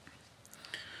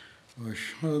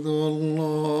أشهد أن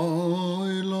لا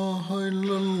إله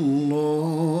إلا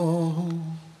الله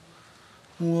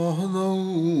وحده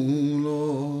لا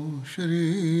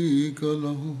شريك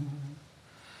له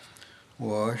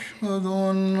وأشهد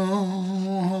أن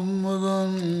محمدا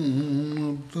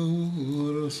عبده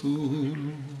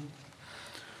ورسوله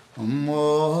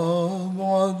أما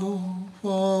بعد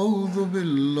فأعوذ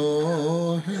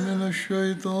بالله من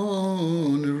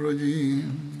الشيطان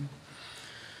الرجيم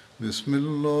بسم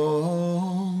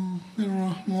الله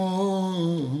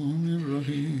الرحمن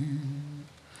الرحيم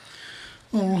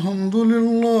الحمد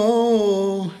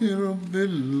لله رب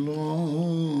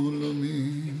العالمين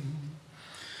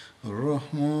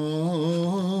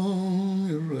الرحمن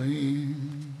الرحيم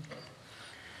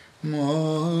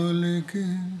مالك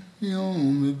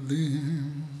يوم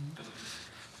الدين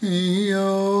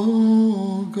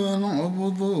إياك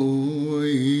نعبد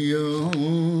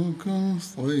وإياك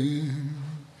نستعين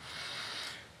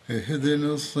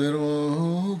اهدنا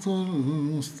الصراط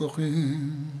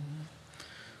المستقيم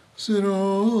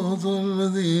صراط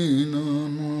الذين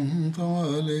أنعمت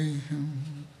عليهم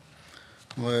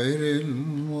غير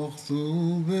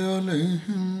المغضوب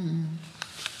عليهم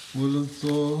ولا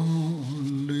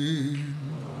الضالين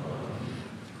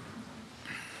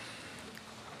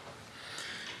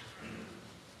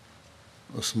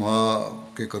اسماء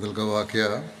کے قتل کا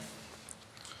واقعہ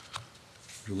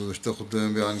جو گزشتہ خطبے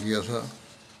میں بیان کیا تھا،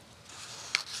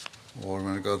 اور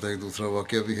میں نے کہا تھا ایک دوسرا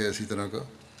واقعہ بھی ہے اسی طرح کا.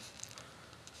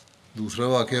 دوسرا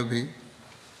واقعہ بھی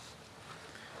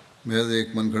محض ایک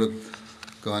من گھڑت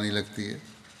کہانی لگتی ہے.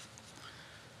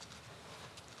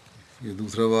 یہ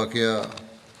دوسرا واقعہ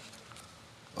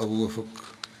ابو افق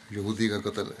یہودی کا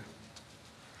قتل ہے.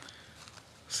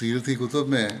 سیرتی کتب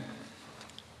میں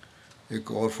ایک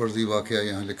اور فرضی واقعہ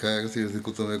یہاں لکھا ہے کہ سیرتی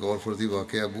کتب میں ایک اور فرضی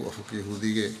واقعہ ابو افق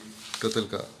یہودی کے قتل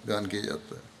کا بیان کیا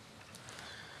جاتا ہے.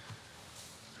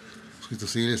 اس کی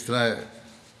تفصیل اس طرح ہے،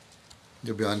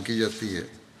 جو بیان کی جاتی ہے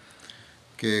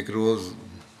کہ ایک روز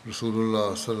رسول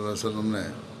اللہ صلی اللہ علیہ وسلم نے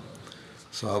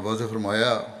صحابہ سے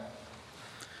فرمایا،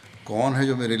 کون ہے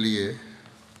جو میرے لیے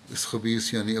اس خبیث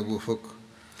یعنی ابو افق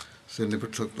سے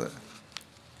نپٹ سکتا ہے؟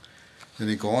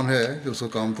 یعنی کون ہے جو اس کا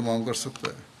کام تمام کر سکتا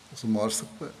ہے، اسے مار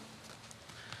سکتا ہے؟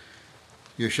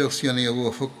 یہ شخص یعنی ابو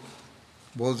افق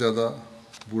بہت زیادہ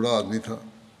بوڑھا آدمی تھا،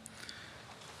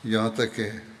 یہاں تک کہ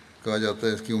کہا جاتا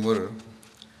ہے اس کی عمر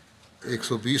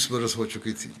 120 برس ہو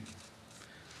چکی تھی،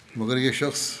 مگر یہ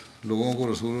شخص لوگوں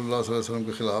کو رسول اللہ صلی اللہ علیہ وسلم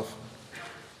کے خلاف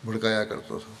بھڑکایا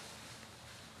کرتا تھا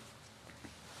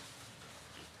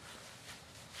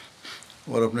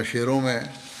اور اپنے شعروں میں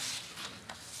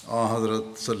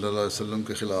حضرت صلی اللہ علیہ وسلم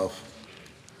کے خلاف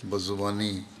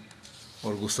بدزبانی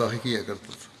اور گستاخی کیا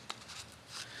کرتا تھا.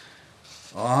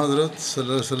 حضرت صلی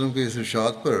اللہ علیہ وسلم کے اس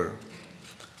ارشاد پر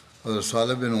حضرت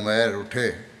صالح بن عمیر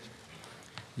اٹھے.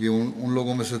 یہ ان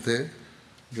لوگوں میں سے تھے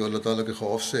جو اللہ تعالیٰ کے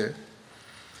خوف سے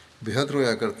بے حد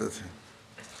رویا کرتے تھے.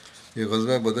 یہ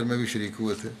غزوہ بدر میں بھی شریک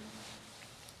ہوئے تھے.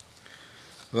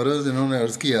 غرض انہوں نے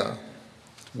عرض کیا،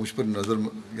 مجھ پر نظر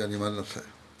یعنی منت ہے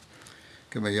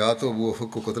کہ میں یا تو ابو افق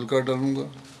کو قتل کر ڈالوں گا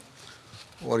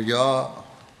اور یا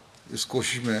اس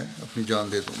کوشش میں اپنی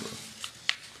جان دے دوں گا.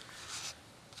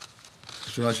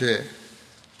 چنانچہ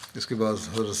اس کے بعد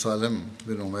حضرت سالم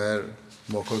بن عمیر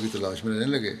موقع کی تلاش میں رہنے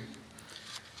لگے.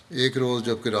 ایک روز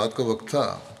جب کہ رات کا وقت تھا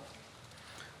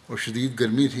اور شدید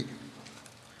گرمی تھی،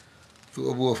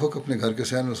 تو ابو افق اپنے گھر کے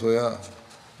صحن میں سویا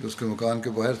جو اس کے مکان کے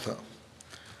باہر تھا.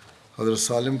 حضرت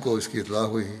سالم کو اس کی اطلاع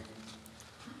ہوئی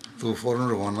تو فوراً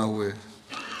روانہ ہوئے.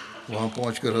 وہاں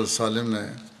پہنچ کر حضرت سالم نے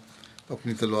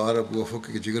اپنی تلوار ابو افق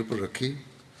کے جگر پر رکھی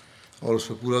اور اس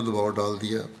پر پورا دباؤ ڈال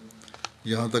دیا،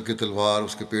 یہاں تک کہ تلوار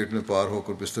اس کے پیٹ میں پار ہو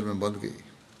کر بستر میں بندھ گئی،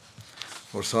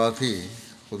 اور ساتھ ہی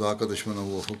خدا کا دشمن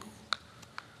ابو افق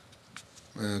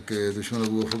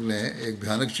نے ایک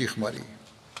بھیانک چیخ ماری.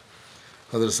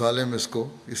 حضرت سالم اس کو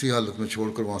اسی حالت میں چھوڑ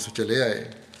کر وہاں سے چلے آئے.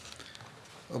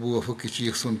 ابو افق کی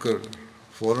چیخ سن کر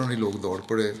فوراً ہی لوگ دوڑ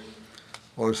پڑے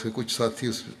اور اس کے کچھ ساتھی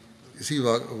اسی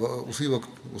وقت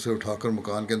اسے اٹھا کر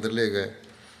مکان کے اندر لے گئے،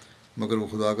 مگر وہ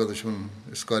خدا کا دشمن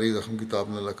اس کاری زخم کی تاب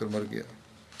نہ لا کر مر گیا.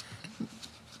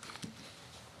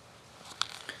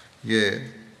 یہ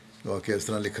واقعہ اس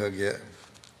طرح لکھا گیا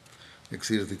ایک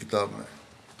سیرتی کتاب میں.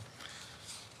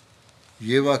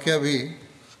 یہ واقعہ بھی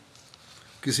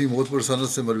کسی معتبر سند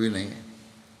سے مروی نہیں ہے.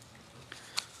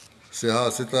 سیاح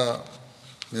ستہ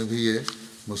میں بھی یہ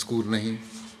مذکور نہیں.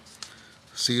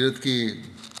 سیرت کی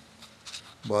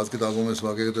بعض کتابوں میں اس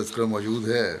واقعے کا تذکرہ موجود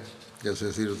ہے،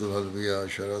 جیسے سیرت الحلبیہ،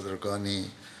 شرح درقانی،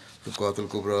 طبقات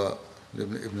الکبریٰ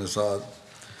ابن سعد،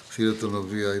 سیرت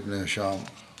النبویہ ابن ہشام،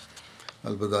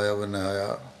 البدایہ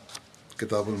والنہایہ،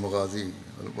 کتاب المغازی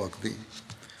الواقدی.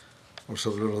 اور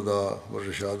سبل الہدا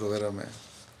والرشاد وغیرہ میں،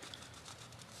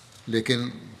 لیکن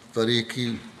تاریخ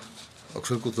کی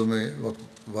اکثر کتب میں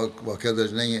واقعہ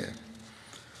درج نہیں ہے،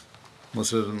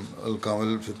 مثلاً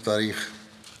الکامل فی تاریخ،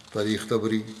 تاریخ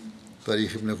طبری،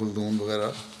 تاریخ ابن خلدون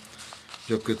وغیرہ،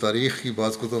 جبکہ تاریخ کی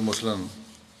بعض کتب مثلاً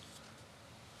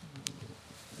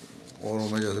اوروں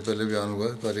میں جیسے پہلے بیان ہوا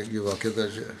ہے تاریخ یہ واقعہ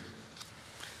درج ہے۔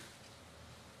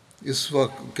 اس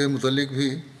واقعے کے متعلق بھی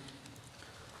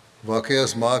واقعہ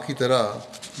اسماء کی طرح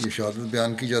یہ شہادت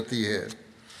بیان کی جاتی ہے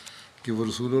کہ وہ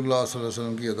رسول اللہ صلی اللہ علیہ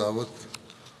وسلم کی عداوت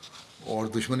اور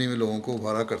دشمنی میں لوگوں کو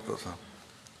ابھارا کرتا تھا۔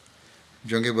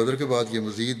 جنگ بدر کے بعد یہ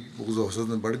مزید بغض و حسد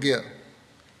میں بڑھ گیا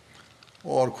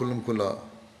اور کھلم کھلا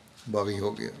باغی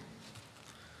ہو گیا۔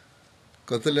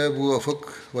 قتل ابو افق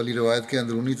والی روایت کے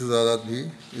اندرونی تضادات بھی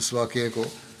اس واقعے کو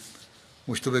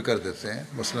مشتبہ کر دیتے ہیں۔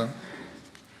 مثلا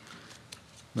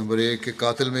نمبر 1 کہ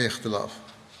قاتل میں اختلاف۔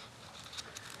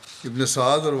 ابن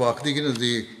سعد اور واقدی کے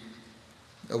نزدیک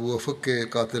ابو افق کے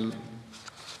قاتل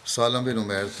سالم بن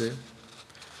عمیر تھے،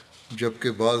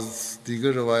 جبکہ بعض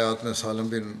دیگر روایات میں سالم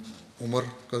بن عمر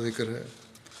کا ذکر ہے،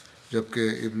 جبکہ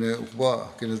ابن عقبہ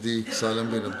کے نزدیک سالم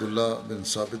بن عبداللہ بن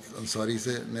ثابت انصاری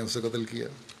نے اسے قتل کیا۔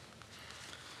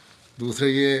 دوسرے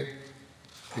یہ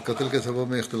کہ قتل کے سبب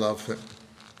میں اختلاف ہے۔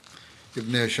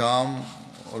 ابن ہشام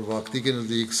اور واقدی کے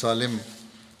نزدیک سالم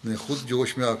نے خود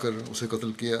جوش میں آ کر اسے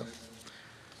قتل کیا،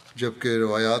 جبکہ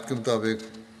روایات کے مطابق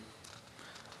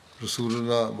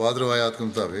بعض روایات کے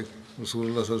مطابق رسول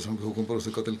اللہ صلی اللہ علیہ وسلم کے حکم پر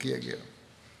اسے قتل کیا گیا۔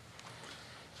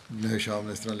 ابن ہشام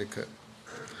نے اس طرح لکھا ہے۔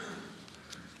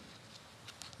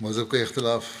 مذہب کے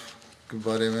اختلاف کے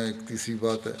بارے میں ایک تیسری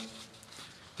بات ہے۔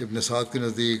 ابن سعد کے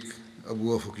نزدیک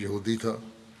ابو افق یہودی تھا،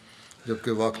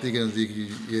 جبکہ واقدی کے نزدیک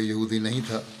یہ یہودی نہیں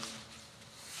تھا۔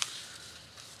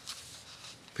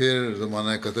 پھر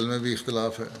زمانہ قتل میں بھی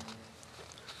اختلاف ہے۔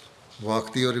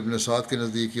 واقدی اور ابن سعد کے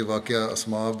نزدیک یہ واقعہ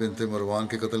اسماء بنت مروان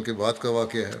کے قتل کے بعد کا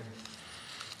واقعہ ہے،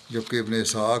 جبکہ ابن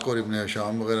اسحاق اور ابن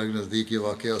ہشام وغیرہ کے نزدیک یہ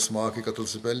واقعہ اسماء کے قتل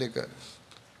سے پہلے کا ہے۔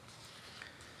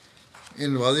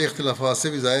 ان واضح اختلافات سے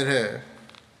بھی ظاہر ہے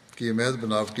کہ یہ محض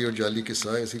بناوٹی اور جعلی قصہ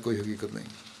ہے، اس کی کوئی حقیقت نہیں۔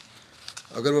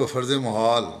 اگر وہ فرض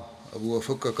محال ابو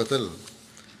افق کا قتل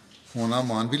ہونا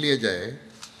مان بھی لیا جائے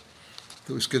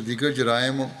تو اس کے دیگر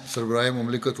جرائم سربراہ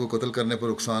مملکت کو قتل کرنے پر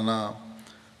اکسانا،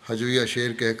 ہجویہ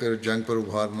شعر کہہ کر جنگ پر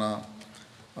ابھارنا،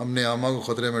 امن عامہ کو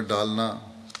خطرے میں ڈالنا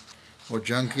اور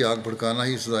جنگ کی آگ بھڑکانا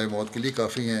ہی سزائے موت کے لیے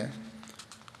کافی ہیں،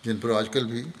 جن پر آج کل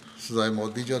بھی سزائے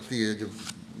موت دی جاتی ہے جب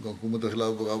حکومت کے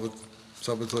خلاف بغاوت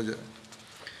ثابت ہو جائے۔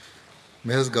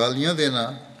 محض گالیاں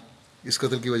دینا اس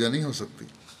قتل کی وجہ نہیں ہو سکتی۔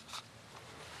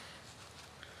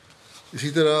 اسی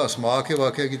طرح اسماء کے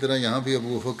واقعہ کی طرح یہاں بھی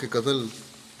ابو افق کے قتل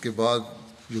کے بعد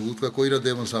یہود کا کوئی رد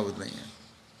عمل ثابت نہیں ہے۔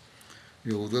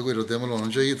 یہود کا کوئی رد عمل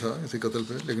ہونا چاہیے تھا اسی قتل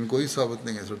پہ، لیکن کوئی ثابت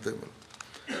نہیں ہے رد عمل۔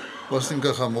 بس ان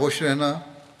کا خاموش رہنا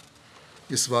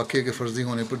اس واقعے کے فرضی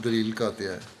ہونے پر دلیل کا عطیہ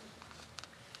ہے۔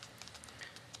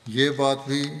 یہ بات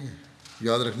بھی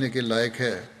یاد رکھنے کے لائق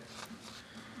ہے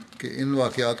کہ ان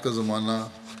واقعات کا زمانہ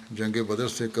جنگ بدر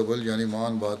سے قبل یعنی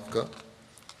مان بعد کا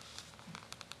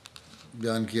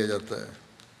بیان کیا جاتا ہے،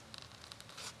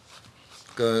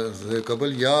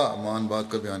 قبل یا مان بعد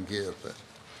کا بیان کیا جاتا ہے۔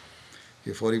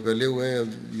 یہ فوری پہلے ہوا ہے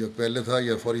یا پہلے تھا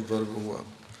یا فوری طور پر ہوا۔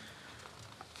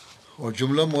 اور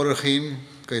جملہ مورخین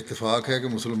کا اتفاق ہے کہ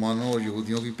مسلمانوں اور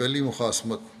یہودیوں کی پہلی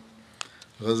مخاصمت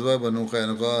غزوہ بنو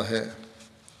قینقاع ہے۔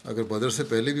 اگر بدر سے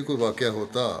پہلے بھی کوئی واقعہ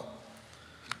ہوتا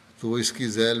تو وہ اس کی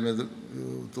ذیل میں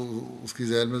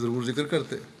ضرور ذکر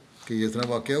کرتے کہ یہ اتنا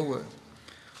واقعہ ہوا ہے،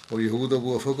 اور یہود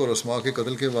ابو افق اور اسماء کے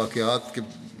قتل کے واقعات کی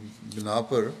بنا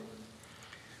پر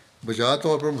بجا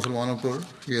طور پر مسلمانوں پر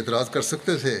یہ اعتراض کر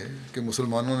سکتے تھے کہ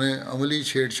مسلمانوں نے عملی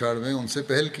چھیڑ چھاڑ میں ان سے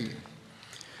پہل کی،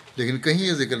 لیکن کہیں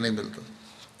یہ ذکر نہیں ملتا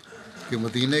کہ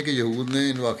مدینہ کے یہود نے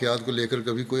ان واقعات کو لے کر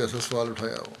کبھی کوئی ایسا سوال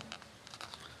اٹھایا ہو۔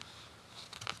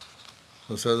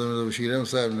 سید مرزا بشیر احمد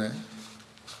صاحب نے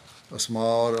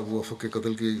اسماء اور ابو افق کے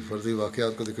قتل کی فرضی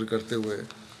واقعات کا ذکر کرتے ہوئے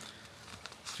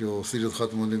جو سیرت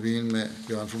ختم النبیین میں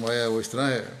بیان فرمایا ہے وہ اس طرح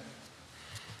ہے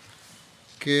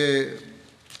کہ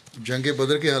جنگ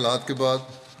بدر کے حالات کے بعد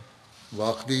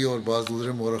واقدی اور بعض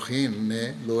دوسرے مورخین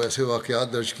نے دو ایسے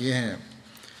واقعات درج کیے ہیں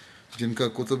جن کا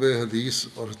کتب حدیث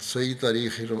اور صحیح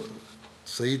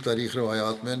تاریخ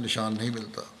روایات میں نشان نہیں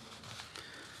ملتا،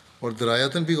 اور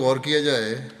درایتاً بھی غور کیا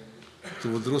جائے تو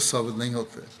وہ درست ثابت نہیں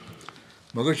ہوتے،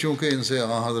 مگر چونکہ ان سے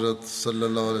حضرت صلی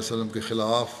اللہ علیہ وسلم کے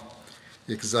خلاف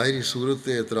ایک ظاہری صورت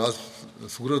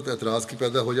اعتراض کی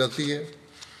پیدا ہو جاتی ہے،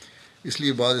 اس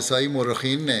لیے بعض عیسائی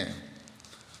مورخین نے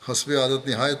حسب عادت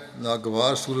نہایت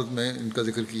ناگوار صورت میں ان کا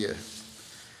ذکر کیا ہے۔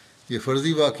 یہ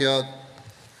فرضی واقعات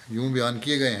یوں بیان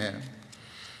کیے گئے ہیں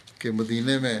کہ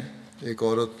مدینہ میں ایک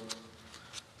عورت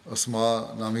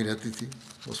اسما نامی رہتی تھی،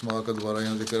 اسما کا دوبارہ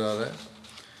یہاں ذکر آ رہا ہے،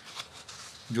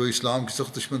 جو اسلام کی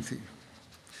سخت دشمن تھی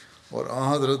اور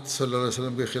حضرت صلی اللہ علیہ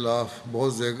وسلم کے خلاف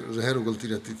بہت زہر اگلتی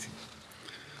رہتی تھی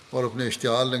اور اپنے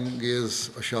اشتعال انگیز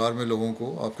اشعار میں لوگوں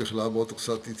کو آپ کے خلاف بہت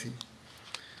اکساتی تھی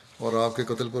اور آپ کے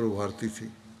قتل پر ابھارتی تھی۔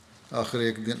 آخر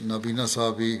ایک دن نابینا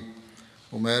صحابی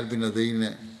عمیر بن عدی نے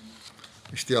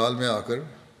اشتعال میں آ کر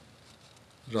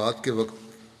رات کے وقت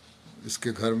اس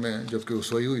کے گھر میں جب کہ وہ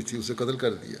سوئی ہوئی تھی اسے قتل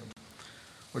کر دیا،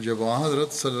 اور جب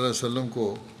حضرت صلی اللہ علیہ وسلم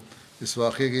کو اس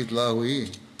واقعے کی اطلاع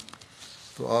ہوئی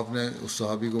تو آپ نے اس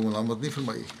صحابی کو ملامت نہیں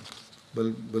فرمائی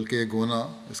بلکہ ایک گونا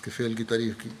اس کے فعل کی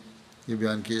تعریف کی، یہ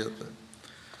بیان کیا جاتا ہے۔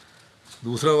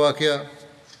 دوسرا واقعہ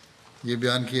یہ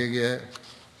بیان کیا گیا ہے،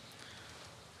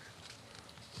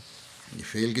 یہ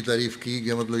فعل کی تعریف کی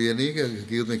کیا مطلب یہ نہیں کہ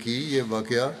حقیقت میں کی، یہ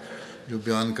واقعہ جو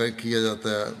بیان کیا جاتا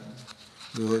ہے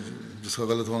جس کا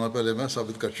غلط ہونا پہلے میں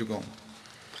ثابت کر چکا ہوں۔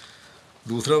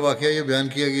 دوسرا واقعہ یہ بیان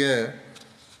کیا گیا ہے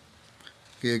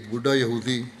کہ ایک بوڑھا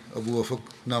یہودی ابو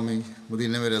افق نامی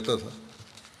مدینہ میں رہتا تھا،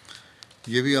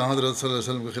 یہ بھی حضرت صلی اللہ علیہ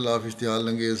وسلم کے خلاف اشتعال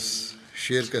انگیز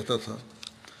شعر کہتا تھا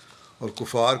اور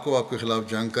کفار کو آپ کے خلاف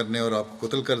جنگ کرنے اور آپ کو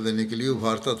قتل کر دینے کے لیے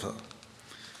ابھارتا تھا۔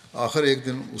 آخر ایک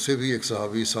دن اسے بھی ایک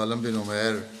صحابی سالم بن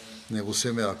عمیر نے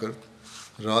غصے میں آ کر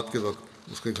رات کے وقت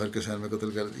اس کے گھر کے صحن میں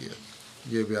قتل کر دیا،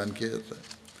 یہ بیان کیا جاتا ہے۔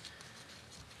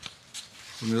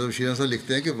 مرزا بشیر احمد صاحب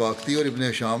لکھتے ہیں کہ واقعی اور ابن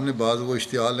ہشام نے بعض وہ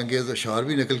اشتعال انگیز اشعار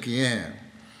بھی نقل کیے ہیں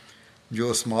جو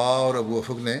اسما اور ابو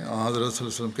افق نے حضرت صلی اللہ علیہ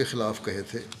وسلم کے خلاف کہے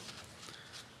تھے۔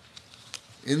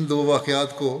 ان دو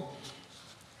واقعات کو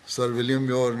سر ولیم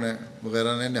یور نے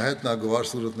وغیرہ نے نہایت ناگوار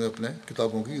صورت میں اپنے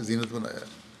کتابوں کی زینت بنایا۔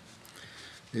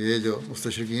 یہ جو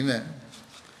مستشرقین ہیں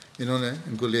انہوں نے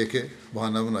ان کو لے کے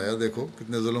بہانہ بنایا، دیکھو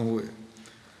کتنے ظلم ہوئے،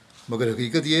 مگر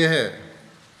حقیقت یہ ہے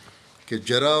کہ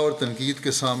جرح اور تنقید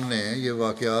کے سامنے یہ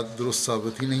واقعات درست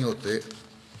ثابت ہی نہیں ہوتے۔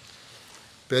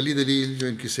 پہلی دلیل جو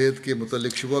ان کی صحت کے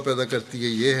متعلق شبہ پیدا کرتی ہے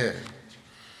یہ ہے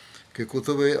کہ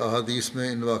کتب احادیث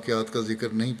میں ان واقعات کا ذکر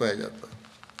نہیں پایا جاتا،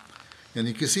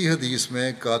 یعنی کسی حدیث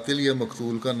میں قاتل یا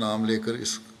مقتول کا نام لے کر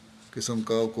اس قسم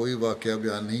کا کوئی واقعہ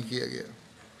بیان نہیں کیا گیا،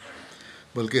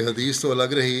 بلکہ حدیث تو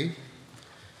الگ رہی،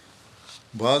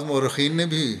 بعض مورخین نے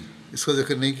بھی اس کا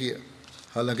ذکر نہیں کیا،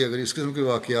 حالانکہ اگر اس قسم کے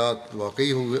واقعات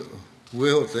واقعی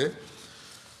ہوئے ہوتے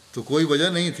تو کوئی وجہ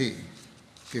نہیں تھی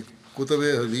کہ کتب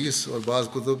حدیث اور بعض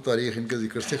کتب تاریخ ان کے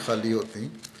ذکر سے خالی ہوتی۔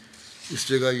 اس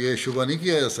جگہ یہ شبہ نہیں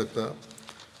کیا جا سکتا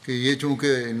کہ یہ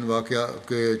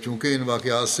چونکہ ان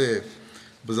واقعات سے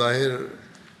بظاہر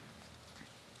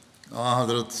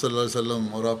حضرت صلی اللہ علیہ وسلم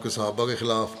اور آپ کے صحابہ کے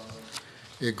خلاف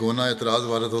ایک گونا اعتراض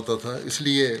وارد ہوتا تھا، اس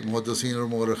لیے محدثین اور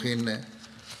مورخین نے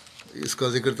اس کا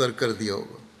ذکر ترک کر دیا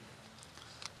ہوگا،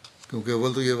 کیونکہ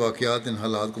اول تو یہ واقعات ان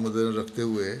حالات کو مد نظر رکھتے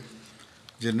ہوئے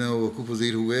جن میں وہ وقوع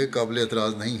پذیر ہوئے قابل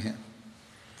اعتراض نہیں ہیں۔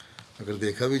 اگر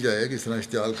دیکھا بھی جائے کہ اس طرح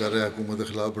اشتعال کر رہا ہے، حکومت کے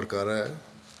خلاف بھڑکا رہا ہے،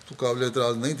 تو قابل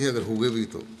اعتراض نہیں تھے اگر ہوئے بھی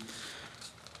تو۔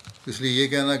 اس لیے یہ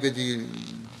کہنا کہ جی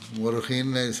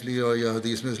مورخین نے اس لیے اور یا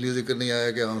حدیث میں اس لیے ذکر نہیں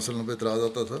آیا کہ عام وسلم پہ اعتراض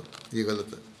آتا تھا، یہ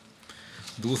غلط ہے۔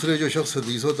 دوسرے جو شخص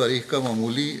حدیث و تاریخ کا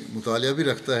معمولی مطالعہ بھی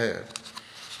رکھتا ہے،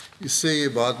 اس سے یہ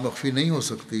بات مخفی نہیں ہو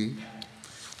سکتی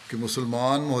کہ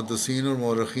مسلمان محدثین اور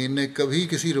مورخین نے کبھی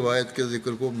کسی روایت کے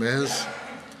ذکر کو محض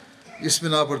اس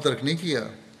بنا پر ترک نہیں کیا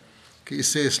کہ اس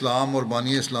سے اسلام اور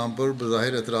بانی اسلام پر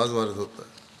بظاہر اعتراض وارد ہوتا ہے،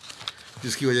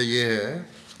 جس کی وجہ یہ ہے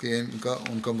کہ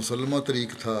ان کا مسلمہ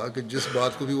طریق تھا کہ جس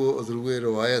بات کو بھی وہ عذروِ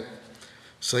روایت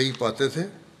صحیح پاتے تھے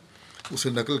اسے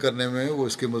نقل کرنے میں وہ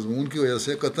اس کے مضمون کی وجہ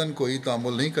سے قطعاً کوئی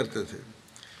تعامل نہیں کرتے تھے،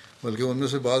 بلکہ ان میں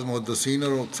سے بعض محدثین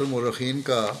اور اکثر مورخین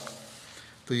کا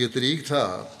تو یہ طریق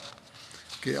تھا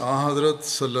کہ حضرت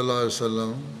صلی اللہ علیہ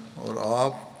وسلم اور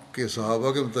آپ کے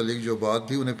صحابہ کے متعلق جو بات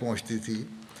بھی انہیں پہنچتی تھی،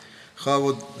 خواہ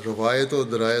وہ روایت اور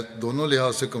درایت دونوں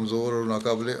لحاظ سے کمزور اور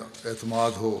ناقابل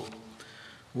اعتماد ہو،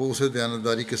 وہ اسے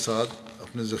دیانتداری کے ساتھ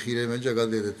اپنے ذخیرے میں جگہ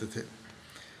دے دیتے تھے،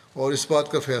 اور اس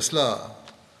بات کا فیصلہ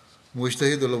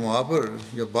مجتہد علماء پر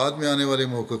یا بعد میں آنے والے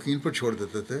محققین پر چھوڑ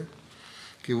دیتے تھے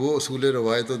کہ وہ اصول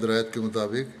روایت و درایت کے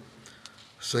مطابق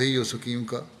صحیح و سقیم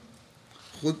کا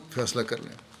خود فیصلہ کر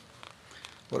لیں،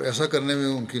 اور ایسا کرنے میں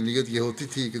ان کی نیت یہ ہوتی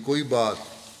تھی کہ کوئی بات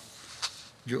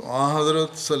جو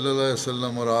حضرت صلی اللہ علیہ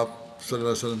وسلم اور آپ صلی اللہ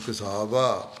علیہ وسلم کے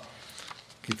صحابہ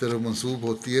کی طرف منسوب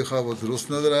ہوتی ہے، خواہ وہ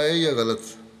درست نظر آئے یا غلط،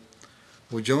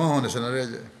 وہ جمع ہونے سے نہ رہ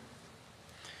جائے۔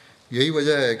 یہی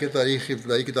وجہ ہے کہ تاریخ کی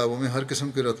ابتدائی کتابوں میں ہر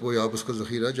قسم کے رتب و یابس کا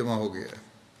ذخیرہ جمع ہو گیا ہے،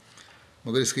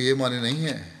 مگر اس کے یہ معنی نہیں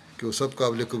ہے کہ وہ سب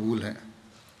قابل قبول ہیں،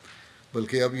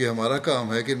 بلکہ اب یہ ہمارا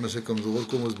کام ہے کہ ان میں سے کمزور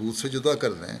کو مضبوط سے جدا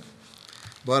کر دیں۔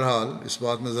 بہرحال اس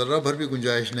بات میں ذرہ بھر بھی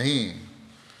گنجائش نہیں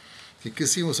کہ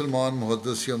کسی مسلمان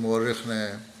محدث یا مورخ نے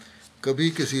کبھی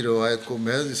کسی روایت کو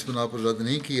محض اس بنا پر رد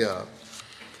نہیں کیا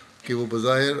کہ وہ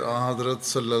بظاہر حضرت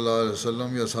صلی اللہ علیہ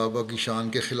وسلم یا صحابہ کی شان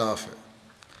کے خلاف ہے،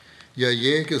 یا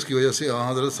یہ کہ اس کی وجہ سے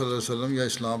حضرت صلی اللہ علیہ وسلم یا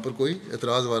اسلام پر کوئی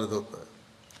اعتراض وارد ہوتا ہے۔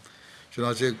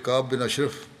 چنانچہ کعب بن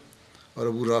اشرف اور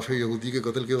ابو رافع یہودی کے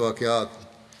قتل کے واقعات،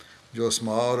 جو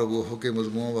اسماء اور ابو افق کے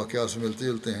مضمون واقعات سے ملتے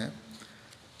جلتے ہیں،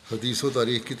 حدیث و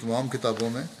تاریخ کی تمام کتابوں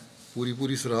میں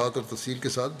پوری صراحت اور تفصیل کے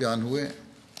ساتھ بیان ہوئے ہیں،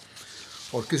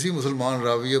 اور کسی مسلمان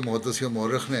راوی محدث یا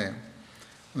مورخ نے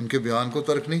ان کے بیان کو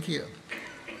ترک نہیں کیا۔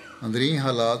 اندرین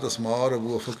حالات اسماء اور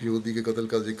ابو افق یہودی کے قتل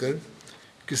کا ذکر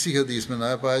کسی حدیث میں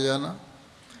نہ پایا جانا،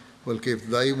 بلکہ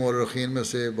ابتدائی مورخین میں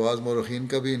سے بعض مورخین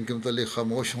کا بھی ان کے متعلق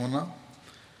خاموش ہونا،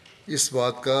 اس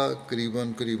بات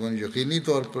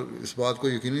کو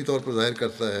یقینی طور پر ظاہر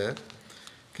کرتا ہے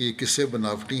کہ یہ قصے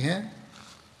بناوٹی ہیں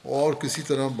اور کسی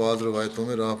طرح بعض روایتوں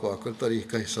میں راہ پا کر تاریخ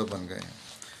کا حصہ بن گئے ہیں۔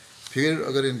 پھر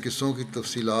اگر ان قصوں کی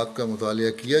تفصیلات کا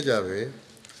مطالعہ کیا جاوے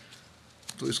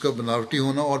تو اس کا بناوٹی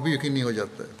ہونا اور بھی یقینی ہو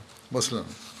جاتا ہے۔ مثلا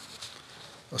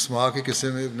اسماء کے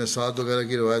قصے میں ابن سعد وغیرہ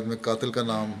کی روایت میں قاتل کا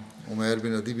نام عمیر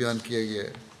بن عدی بیان کیا گیا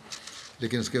ہے،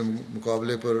 لیکن اس کے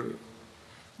مقابلے پر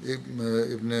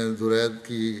ابن درید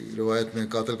کی روایت میں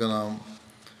قاتل کا نام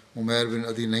عمیر بن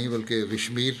عدی نہیں بلکہ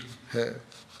غشمیر ہے۔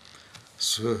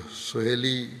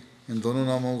 سہیلی ان دونوں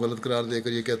ناموں کو غلط قرار دے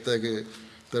کر یہ کہتا ہے کہ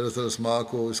دراصل اسماء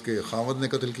کو اس کے خامد نے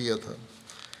قتل کیا تھا،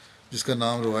 جس کا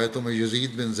نام روایتوں میں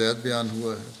یزید بن زید بیان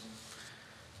ہوا ہے۔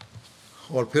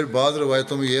 اور پھر بعض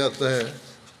روایتوں میں یہ آتا ہے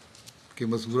کہ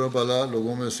مذکورہ بالا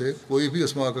لوگوں میں سے کوئی بھی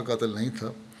اسماء کا قاتل نہیں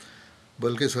تھا،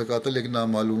 بلکہ اس کا قاتل ایک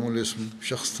نامعلوم الاسم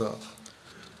شخص تھا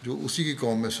جو اسی کی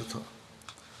قوم میں سے تھا۔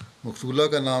 مقتولہ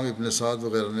کا نام ابن سعد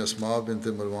وغیرہ نے اسماء بنت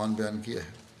مروان بیان کیا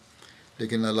ہے،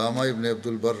 لیکن علامہ ابن عبد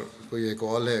البر کو یہ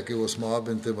قول ہے کہ وہ اسماء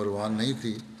بنت مروان نہیں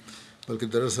تھی، بلکہ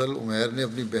دراصل عمیر نے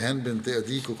اپنی بہن بنت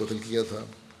عدی کو قتل کیا تھا۔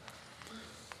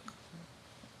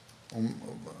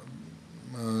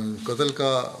 قتل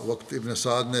کا وقت ابن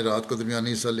سعد نے رات کا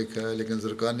درمیانی حصہ لکھا ہے، لیکن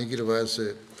زرقانی کی روایت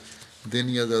سے دن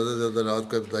یا زیادہ سے زیادہ رات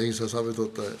کا ابتدائی حصہ ثابت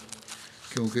ہوتا ہے،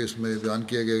 کیونکہ اس میں بیان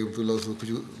کیا گیا کہ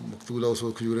مقتولہ اس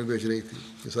وقت کھجوریں بیچ رہی تھی۔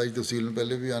 یہ ساری تفصیل میں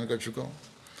پہلے بھی بیان کر چکا ہوں۔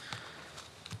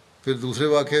 پھر دوسرے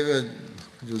واقعے کا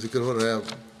جو ذکر ہو رہا ہے اب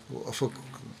وہ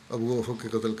ابو افق کے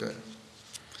قتل کا ہے۔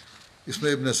 اس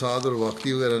میں ابن سعد اور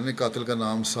واقعی وغیرہ نے قاتل کا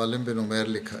نام سالم بن عمیر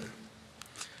لکھا ہے،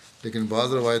 لیکن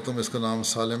بعض روایتوں میں اس کا نام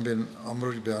سالم بن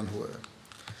عمرو بیان ہوا ہے،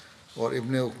 اور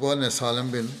ابن عقبہ نے سالم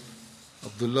بن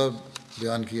عبداللہ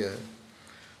بیان کیا ہے۔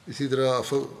 اسی طرح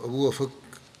ابو افق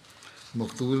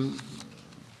مقتول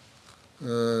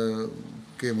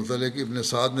کے متعلق ابن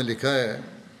سعد نے لکھا ہے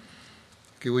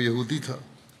کہ وہ یہودی تھا،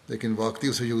 لیکن واقعی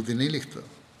اسے یہودی نہیں لکھتا۔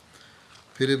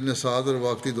 پھر ابن سعد اور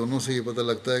واقعی دونوں سے یہ پتہ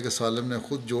لگتا ہے کہ سالم نے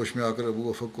خود جوش میں آ کر ابو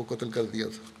افق کو قتل کر دیا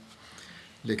تھا،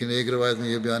 لیکن ایک روایت میں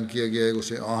یہ بیان کیا گیا ہے کہ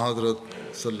اسے حضرت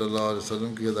صلی اللہ علیہ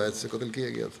وسلم کی ہدایت سے قتل کیا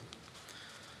گیا تھا۔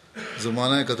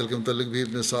 زمانہ قتل کے متعلق بھی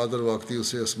ابن سعد اور واقعی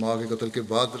اسے اسماء کے قتل کے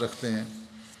بعد رکھتے ہیں،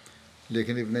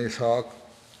 لیکن ابن اسحاق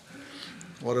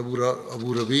اور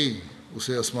ابو ربیع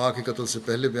اسے اسماء کے قتل سے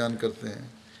پہلے بیان کرتے ہیں۔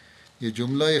 یہ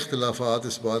جملہ اختلافات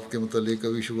اس بات کے متعلق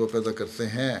کبھی شبہ پیدا کرتے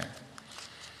ہیں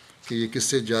کہ یہ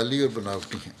قصے جعلی اور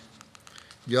بناوٹی ہیں،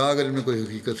 یا اگر ان میں کوئی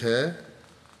حقیقت ہے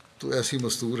تو ایسی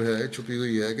مستور ہے، چھپی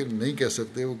ہوئی ہے کہ نہیں کہہ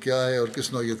سکتے وہ کیا ہے اور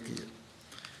کس نوعیت کی ہے۔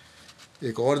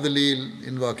 ایک اور دلیل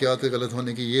ان واقعات کے غلط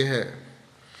ہونے کی یہ ہے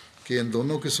کہ ان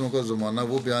دونوں قصوں کا زمانہ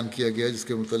وہ بیان کیا گیا جس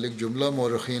کے متعلق جملہ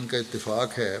مورخین کا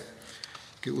اتفاق ہے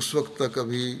کہ اس وقت تک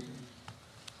ابھی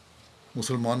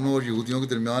مسلمانوں اور یہودیوں کے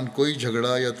درمیان کوئی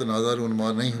جھگڑا یا تنازع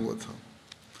رونما نہیں ہوا تھا۔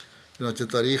 چنانچہ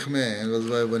تاریخ میں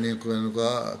غزوہ بنی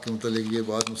قینقاع کے متعلق یہ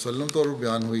بات مسلم طور پر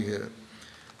بیان ہوئی ہے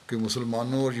کہ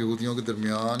مسلمانوں اور یہودیوں کے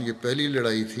درمیان یہ پہلی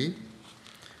لڑائی تھی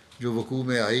جو وقوع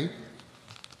میں آئی،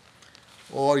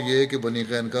 اور یہ کہ بنی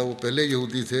قینقاع وہ پہلے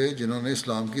یہودی تھے جنہوں نے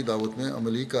اسلام کی دعوت میں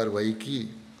عملی کارروائی کی۔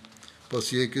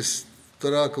 بس یہ کس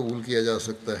طرح قبول کیا جا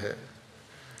سکتا ہے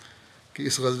کہ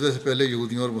اس غزوے سے پہلے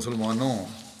یہودیوں اور مسلمانوں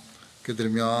کے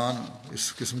درمیان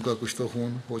اس قسم کا کشت و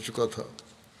خون ہو چکا تھا،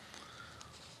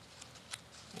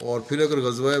 اور پھر اگر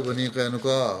غزوہ بنی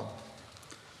قینقاع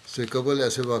سے قبل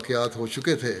ایسے واقعات ہو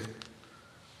چکے تھے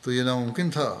تو یہ ناممکن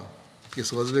تھا کہ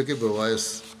اس غزوے کے بواعث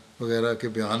وغیرہ کے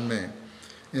بیان میں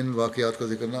ان واقعات کا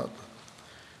ذکر نہ ہوتا۔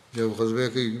 جب غزوے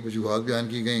کی وجوہات بیان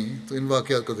کی گئیں تو ان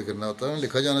واقعات کا ذکر نہ ہوتا۔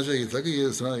 لکھا جانا چاہیے تھا کہ یہ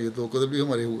اس طرح یہ دو قتل بھی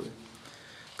ہمارے ہوئے۔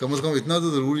 کم از کم اتنا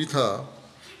تو ضروری تھا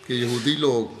کہ یہودی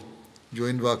لوگ جو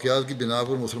ان واقعات کی بنا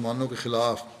پر مسلمانوں کے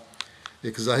خلاف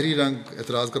ایک ظاہری رنگ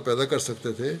اعتراض کا پیدا کر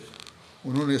سکتے تھے،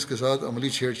 انہوں نے اس کے ساتھ عملی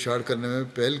چھیڑ چھاڑ کرنے میں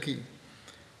پہل کی،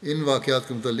 ان واقعات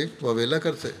کے متعلق واویلا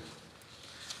کرتے۔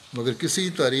 مگر کسی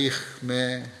تاریخ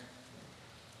میں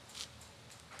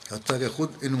حتیٰ کہ خود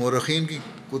ان مورخین کی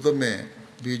کتب میں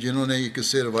بھی جنہوں نے یہ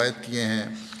قصے روایت کیے ہیں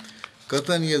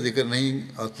قطعاً یہ ذکر نہیں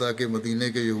آتا کہ مدینہ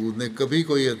کے یہود نے کبھی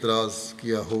کوئی اعتراض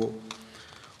کیا ہو،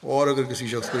 اور اگر کسی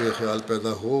شخص کو یہ خیال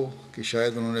پیدا ہو کہ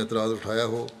شاید انہوں نے اعتراض اٹھایا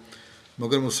ہو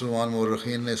مگر مسلمان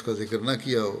مورخین نے اس کا ذکر نہ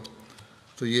کیا ہو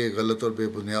تو یہ غلط اور بے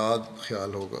بنیاد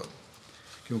خیال ہوگا،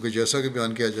 کیونکہ جیسا کہ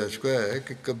بیان کیا جا چکا ہے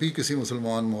کہ کبھی کسی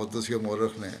مسلمان محدث یا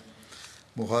مورخ نے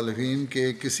مخالفین کے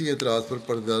کسی اعتراض پر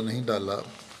پردہ نہیں ڈالا۔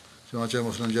 چنانچہ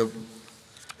مثلاً جب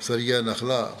سریہ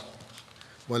نخلا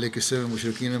والے قصے میں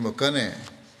مشرکین مکہ نے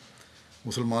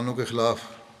مسلمانوں کے خلاف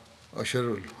اشر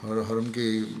حرم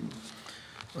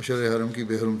کی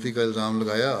بے حرمتی کا الزام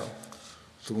لگایا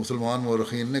تو مسلمان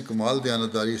مورخین نے کمال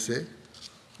دیانتداری سے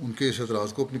ان کے اس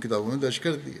اعتراض کو اپنی کتابوں میں درج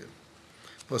کر دیا۔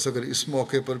 بس اگر اس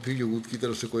موقع پر بھی یہود کی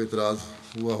طرف سے کوئی اعتراض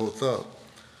ہوا ہوتا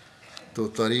تو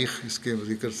تاریخ اس کے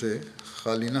ذکر سے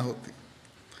خالی نہ ہوتی۔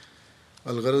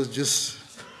 الغرض جس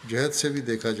جہت سے بھی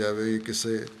دیکھا جاوے یہ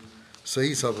قصے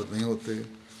صحیح ثابت نہیں ہوتے،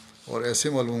 اور ایسے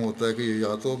معلوم ہوتا ہے کہ یہ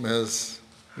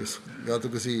یا تو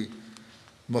کسی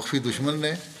مخفی دشمن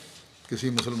نے کسی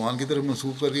مسلمان کی طرف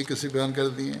منسوب کر کے قصے بیان کر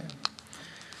دیے ہیں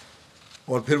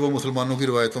اور پھر وہ مسلمانوں کی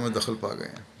روایتوں میں دخل پا گئے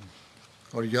ہیں،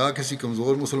 اور یا کسی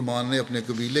کمزور مسلمان نے اپنے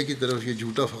قبیلے کی طرف یہ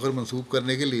جھوٹا فخر منسوب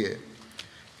کرنے کے لیے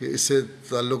کہ اس سے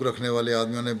تعلق رکھنے والے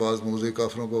آدمیوں نے بعض موذی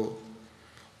کافروں کو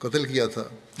قتل کیا تھا،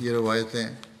 یہ روایتیں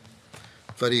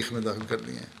تاریخ میں داخل کر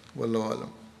دی ہیں۔ واللہ عالم۔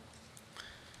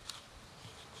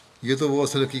 یہ تو وہ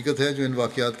اصل حقیقت ہے جو ان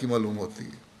واقعات کی معلوم ہوتی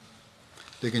ہے،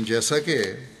 لیکن جیسا کہ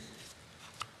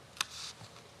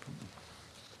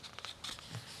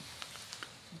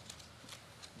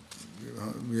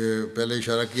یہ پہلے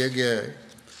اشارہ کیا گیا ہے،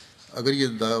 اگر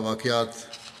یہ واقعات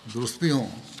درست بھی ہوں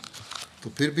تو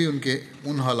پھر بھی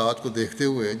ان حالات کو دیکھتے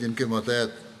ہوئے جن کے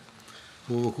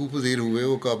ماتحت وہ وقوع پذیر ہوئے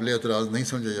وہ قابل اعتراض نہیں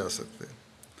سمجھے جا سکتے۔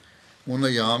 ان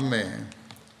ایام میں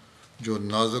جو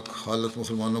نازک حالت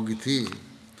مسلمانوں کی تھی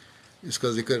اس کا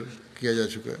ذکر کیا جا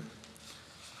چکا ہے۔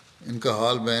 ان کا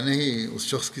حال بین ہی اس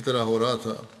شخص کی طرح ہو رہا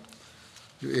تھا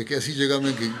جو ایک ایسی جگہ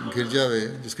میں گر جاوے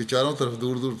جس کے چاروں طرف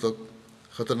دور دور تک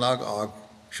خطرناک آگ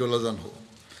شعلہ زن ہو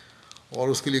اور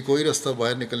اس کے لیے کوئی راستہ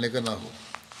باہر نکلنے کا نہ ہو،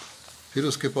 پھر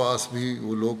اس کے پاس بھی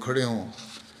وہ لوگ کھڑے ہوں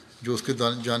جو اس کے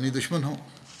جانی دشمن ہوں۔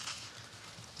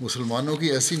 مسلمانوں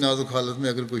کی ایسی نازک حالت میں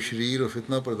اگر کوئی شریر اور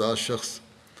فتنہ پرداز شخص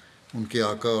ان کے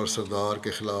آقا اور سردار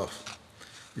کے خلاف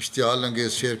اشتعال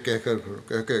انگیز شعر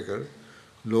کہہ کر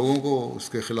لوگوں کو اس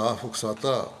کے خلاف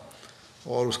اکساتا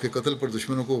اور اس کے قتل پر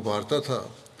دشمنوں کو ابھارتا تھا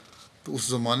تو اس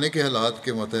زمانے کے حالات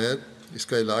کے ماتحت اس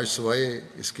کا علاج سوائے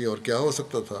اس کے اور کیا ہو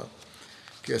سکتا تھا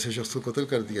کہ ایسے شخص کو قتل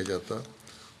کر دیا جاتا،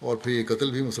 اور پھر یہ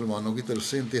قتل بھی مسلمانوں کی طرف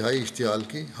سے انتہائی اشتعال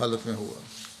کی حالت میں ہوا،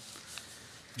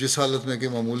 جس حالت میں کہ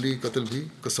معمولی قتل بھی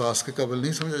قصاص کے قابل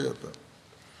نہیں سمجھا جاتا۔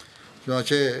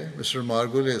 چنانچہ مسٹر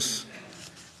مارگولیس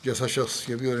جیسا شخص،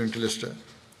 یہ بھی اورینٹلسٹ ہے،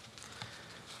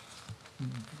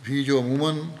 بھی جو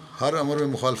عموماً ہر امر میں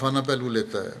مخالفانہ پہلو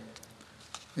لیتا ہے،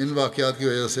 ان واقعات کی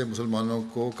وجہ سے مسلمانوں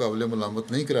کو قابل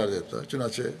ملامت نہیں قرار دیتا۔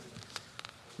 چنانچہ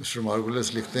مسٹر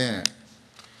مارگولیس لکھتے ہیں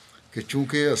کہ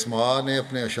چونکہ اسماء نے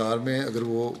اپنے اشعار میں اگر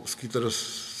وہ اس کی طرف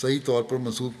صحیح طور پر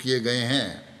منسوب کیے گئے ہیں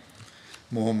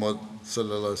محمد صلی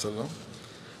اللہ علیہ وسلم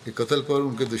کہ قتل پر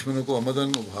ان کے دشمنوں کو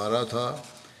عمداً ابھارا تھا،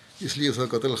 اس لیے اس کا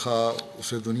قتل خواہ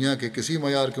اسے دنیا کے کسی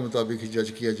معیار کے مطابق ہی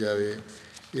جج کیا جائے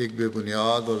ایک بے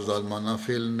بنیاد اور ظالمانہ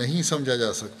فعل نہیں سمجھا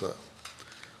جا سکتا۔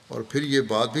 اور پھر یہ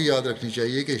بات بھی یاد رکھنی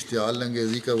چاہیے کہ اشتعال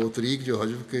انگیزی کا وہ طریق جو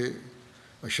حجب کے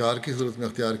اشعار کی صورت میں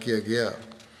اختیار کیا گیا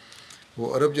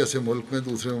وہ عرب جیسے ملک میں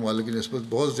دوسرے ممالک کی نسبت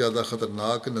بہت زیادہ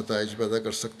خطرناک نتائج پیدا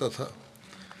کر سکتا تھا،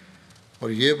 اور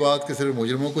یہ بات کہ صرف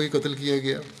مجرموں کو ہی قتل کیا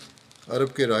گیا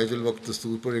عرب کے رائج الوقت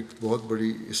دستور پر ایک بہت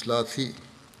بڑی اصلاح تھی،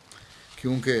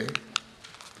 کیونکہ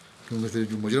صرف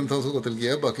جو مجرم تھا اس کو قتل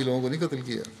کیا، باقی لوگوں کو نہیں قتل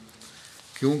کیا،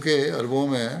 کیونکہ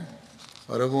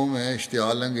عربوں میں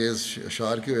اشتعال انگیز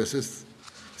اشعار کی وجہ سے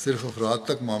صرف افراد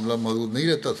تک معاملہ محدود نہیں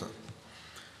رہتا تھا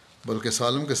بلکہ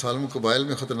سالم کے سالم قبائل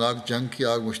میں خطرناک جنگ کی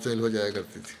آگ مشتعل ہو جایا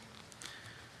کرتی تھی۔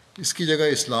 اس کی جگہ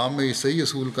اسلام میں یہ صحیح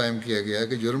اصول قائم کیا گیا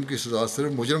کہ جرم کی سزا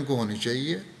صرف مجرم کو ہونی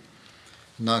چاہیے،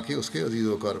 نہ کہ اس کے عزیز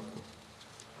و اقارب کو۔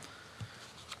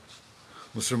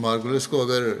 مسٹر مارگولیس کو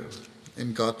اگر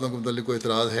ان قاتلوں کے متعلق کوئی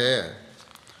اعتراض ہے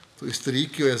تو اس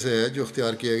طریق کی وجہ سے ہے جو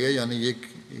اختیار کیا گیا، یعنی یہ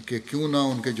کہ کیوں نہ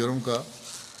ان کے جرم کا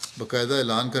باقاعدہ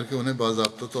اعلان کر کے انہیں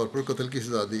باضابطہ طور پر قتل کی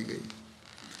سزا دی گئی۔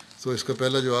 تو اس کا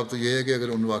پہلا جواب تو یہ ہے کہ اگر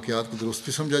ان واقعات کو درست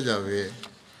بھی سمجھا جاوے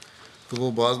تو وہ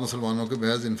بعض مسلمانوں کے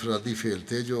محض انفرادی فعل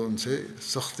تھے جو ان سے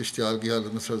سخت اشتعال کی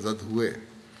حالت میں سرزد ہوئے،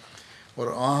 اور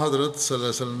حضرت صلی اللہ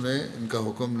علیہ وسلم نے ان کا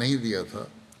حکم نہیں دیا تھا،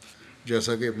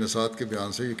 جیسا کہ ابن سعد کے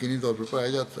بیان سے یقینی طور پر پایا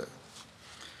جاتا ہے۔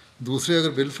 دوسرے، اگر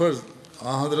بالفرض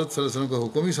حضرت صلی اللہ علیہ وسلم کا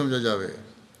حکم ہی سمجھا جاوے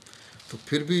تو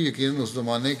پھر بھی یقیناً اس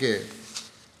زمانے کے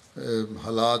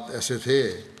حالات ایسے تھے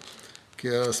کہ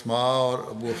اسماء اور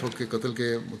ابو افق کے قتل کے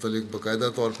متعلق باقاعدہ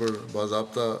طور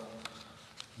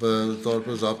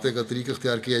پر ضابطے کا طریق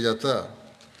اختیار کیا جاتا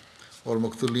اور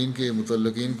مقتولین کے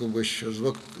متعلقین کو از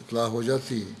وقت اطلاع ہو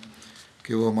جاتی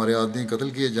کہ وہ ہمارے آدمی قتل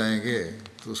کیے جائیں گے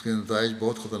تو اس کے نتائج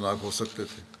بہت خطرناک ہو سکتے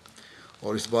تھے،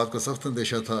 اور اس بات کا سخت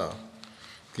اندیشہ تھا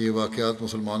کہ یہ واقعات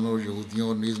مسلمانوں اور یہودیوں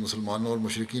اور نیز مسلمانوں اور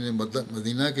مشرکین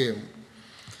مدینہ کے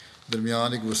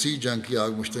درمیان ایک وسیع جنگ کی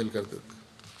آگ مشتعل کر دیتے۔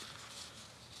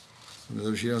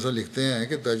 بشیر احمد صاحب لکھتے ہیں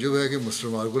کہ تعجب ہے کہ مسٹر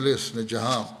مارگولیس نے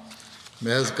جہاں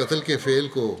محض قتل کے فعل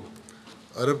کو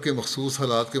عرب کے مخصوص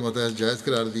حالات کے متحد جائز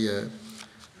قرار دیا ہے،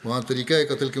 وہاں طریقہ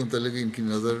قتل کے متعلق ان کی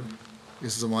نظر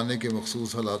اس زمانے کے مخصوص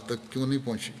حالات تک کیوں نہیں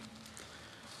پہنچی؟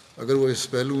 اگر وہ اس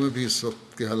پہلو میں بھی اس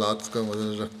وقت کے حالات کا مد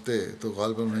نظر رکھتے تو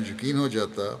غالباً انہیں یقین ہو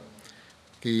جاتا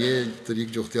کہ یہ طریق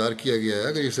جو اختیار کیا گیا ہے،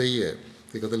 اگر یہ صحیح ہے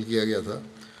کہ قتل کیا گیا تھا،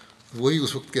 وہی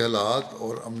اس وقت کے حالات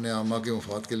اور امن عامہ کے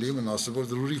مفاد کے لیے مناسب اور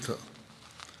ضروری تھا،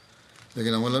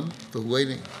 لیکن عملاً تو ہوا ہی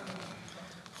نہیں۔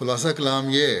 خلاصہ کلام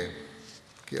یہ ہے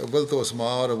کہ اول تو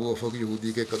اسماء اور ابو افق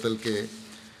یہودی کے قتل کے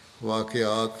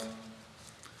واقعات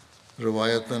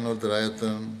روایتاً اور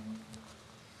درایتاً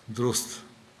درست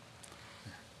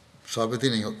ثابت ہی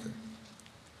نہیں ہوتے،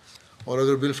 اور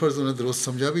اگر بالفرض انہیں درست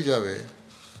سمجھا بھی جاوے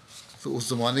تو اس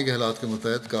زمانے کے حالات کے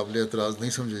متحد قابل اعتراض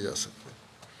نہیں سمجھے جا سکتے۔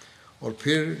 اور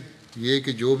پھر یہ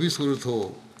کہ جو بھی صورت ہو،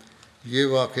 یہ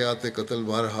واقعات قتل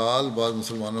بہرحال بعض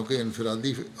مسلمانوں کے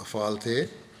انفرادی افعال تھے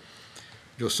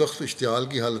جو سخت اشتعال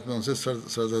کی حالت میں ان سے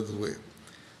سرزد ہوئے،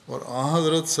 اور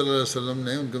حضرت صلی اللہ علیہ وسلم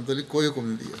نے ان کے متعلق کوئی حکم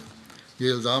نہیں دیا۔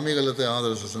 یہ الزام ہی غلط ہے حضرت صلی اللہ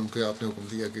علیہ وسلم کہ آپ نے حکم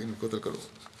دیا کہ ان کو قتل کرو۔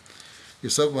 یہ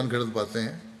سب من گھڑت باتیں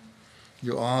ہیں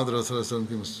جو حضرت صلی اللہ علیہ وسلم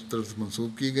کی طرف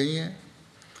منسوب کی گئی ہیں،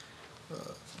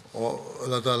 اور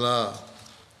اللہ تعالیٰ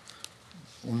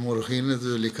ان مورخین نے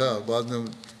جو لکھا بعد میں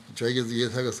چاہیے تو یہ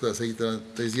تھا کہ اس کا صحیح طرح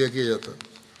تجزیہ کیا جاتا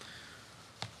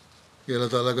کہ اللہ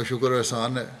تعالیٰ کا شکر و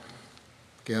احسان ہے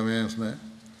کہ ہمیں اس نے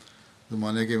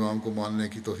زمانے کے امام کو ماننے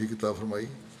کی توفیق عطا فرمائی،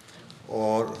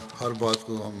 اور ہر بات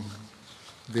کو ہم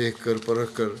دیکھ کر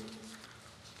پرکھ کر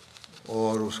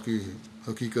اور اس کی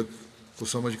حقیقت کو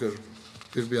سمجھ کر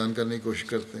پھر بیان کرنے کی کوشش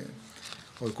کرتے ہیں،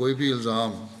 اور کوئی بھی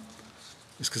الزام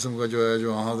اس قسم کا جو ہے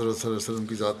جو حضرت صلی اللہ علیہ وسلم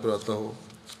کی ذات پر آتا ہو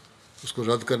اس کو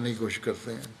رد کرنے کی کوشش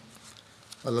کرتے ہیں۔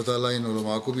 اللہ تعالیٰ ان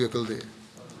علماء کو بھی عقل دے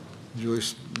جو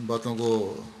اس باتوں کو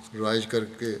رائج کر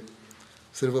کے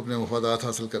صرف اپنے مفادات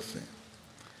حاصل کرتے ہیں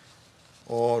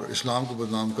اور اسلام کو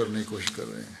بدنام کرنے کی کوشش کر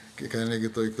رہے ہیں، کہ کہنے کی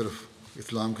تو ایک طرف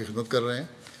اسلام کی خدمت کر رہے ہیں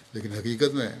لیکن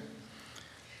حقیقت میں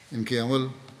ان کے عمل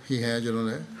ہی ہیں جنہوں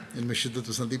نے ان میں شدت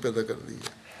پسندی پیدا کر دی ہے۔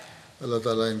 اللہ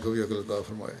تعالیٰ ان کو بھی عقل عطا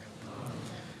فرمائے۔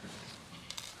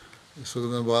 اس وقت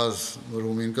میں بعض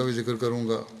مرحومین کا بھی ذکر کروں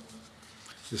گا،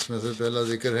 جس میں سے پہلا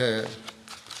ذکر ہے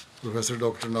پروفیسر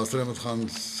ڈاکٹر ناصر احمد خان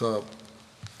صاحب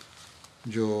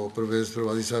جو پرویز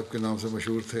پروازی صاحب کے نام سے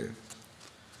مشہور تھے۔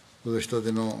 گزشتہ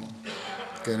دنوں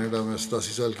کینیڈا میں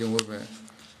 87 سال کی عمر میں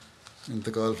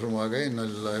انتقال فرما گئے، انا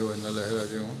للہ و انا الیہ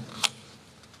راجعون۔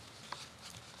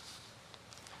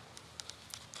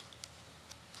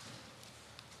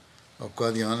 اب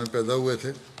قادیان میں پیدا ہوئے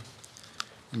تھے۔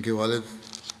 ان کے والد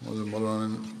مولانا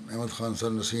احمد خان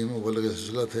صاحب نسیم مبلغ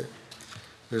سلسلہ تھے،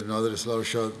 پھر ناظر اصلاح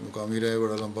ارشاد مقامی رہے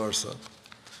بڑا لمبا عرصہ،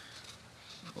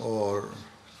 اور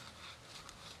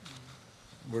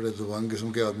بڑے دبنگ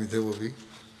قسم کے آدمی تھے وہ بھی،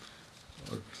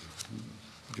 اور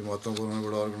جماعتوں کو انہوں نے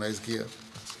بڑا آرگنائز کیا۔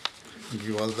 ان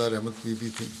کی والدہ رحمت بی بی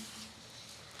تھیں۔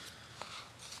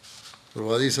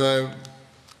 پروازی صاحب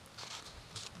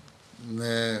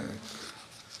نے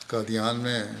قادیان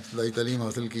میں ابتدائی تعلیم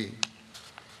حاصل کی،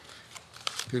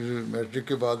 پھر میٹرک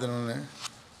کے بعد انہوں نے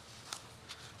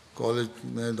کالج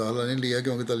میں داخلہ نہیں لیا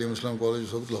کیونکہ تعلیم اسلام کالج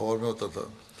اس وقت لاہور میں ہوتا تھا۔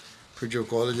 پھر جب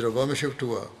کالج ربا میں شفٹ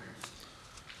ہوا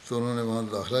تو انہوں نے وہاں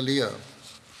داخلہ لیا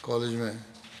کالج میں۔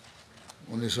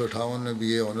 1958 میں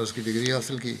بی اے آنرس کی ڈگری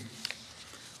حاصل کی،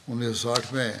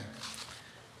 1960 میں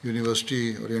یونیورسٹی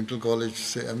اورینٹل کالج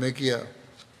سے ایم اے کیا،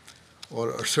 اور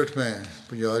 68 میں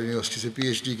پنجاب یونیورسٹی سے پی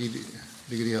ایچ ڈی کی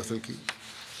ڈگری حاصل کی۔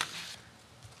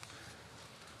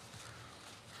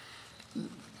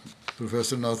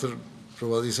 پروفیسر ناصر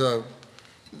پروازی صاحب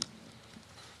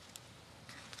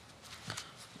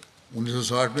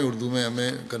 1960 میں اردو میں ایم اے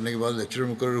کرنے کے بعد لیکچرر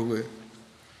مقرر ہوئے،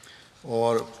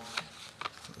 اور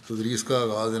تدریس کا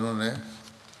آغاز انہوں نے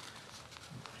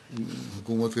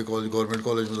حکومت کے کالج گورنمنٹ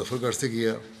کالج مظفر گڑھ سے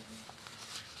کیا۔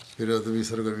 پھر ادبی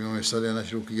سرگرمیوں میں حصہ لینا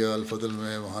شروع کیا، الفضل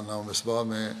میں، مہانہ و مصباح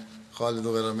میں، خالد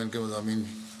وغیرہ میں ان کے مضامین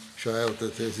شائع ہوتے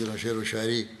تھے۔ اسی طرح شعر و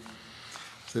شاعری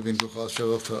سے بھی ان کو خاص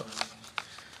شوق تھا۔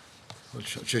 اور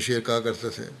شیر کہا کرتے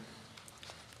تھے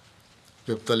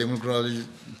جب تعلیم کالج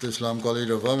تو اسلام کالج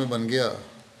روا میں بن گیا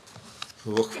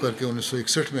تو وقف کر کے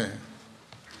 1961 میں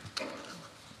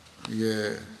یہ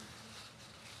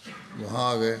وہاں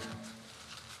آ گئے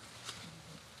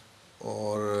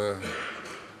اور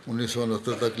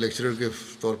 1969 تک لیکچرر کے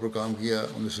طور پر کام کیا.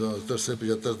 1969 سے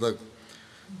 75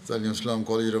 تک تعلیم اسلام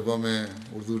کالج ربا میں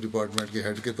اردو ڈپارٹمنٹ کے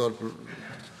ہیڈ کے طور پر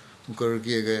مقرر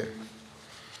کیے گئے.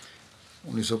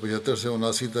 1975 سے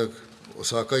 79 تک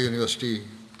Osaka university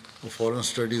of foreign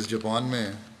studies Japan میں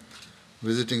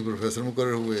وزٹنگ پروفیسر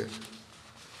مقرر ہوئے,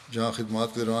 جہاں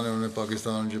خدمات کے دوران انہوں نے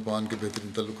پاکستان اور جاپان کے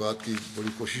بہترین تعلقات کی بڑی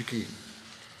کوشش کی.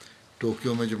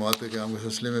 ٹوکیو میں جماعت کے قیام کے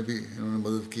سلسلے میں بھی انہوں نے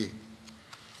مدد کی.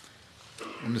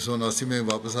 1979 میں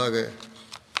واپس آ گئے.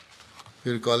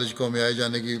 پھر کالج کو میں آئے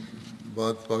جانے کی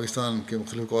بعد پاکستان کے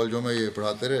مختلف کالجوں میں یہ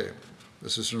پڑھاتے رہے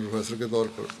اسسٹنٹ پروفیسر کے طور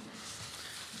پر.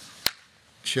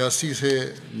 86 سے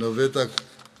 90 تک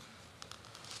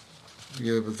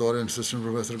یہ بطور assistant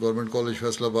professor government college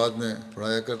Faisal آباد میں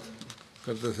پڑھایا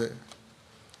کرتے تھے.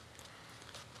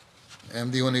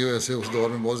 احمدی ہونے کی وجہ سے اس دور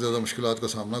میں بہت زیادہ مشکلات کا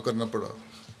سامنا کرنا پڑا.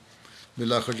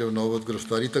 بالآخر جب نوبت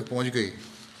گرفتاری تک پہنچ گئی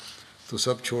تو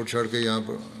سب چھوڑ چھاڑ کے یہاں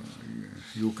پر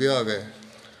یو کے آ گئے.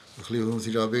 خلیفہ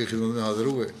مسیح رابع کی خدمت میں حاضر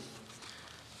ہوئے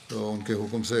تو ان کے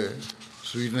حکم سے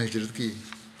سویڈن ہجرت کی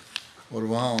اور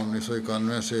وہاں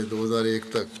 1991 سے 2001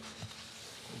 تک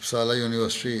اپسالا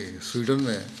یونیورسٹی سویڈن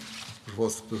میں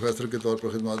پروفیسر کے طور پر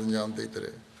خدمات انجام دیتے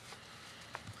رہے.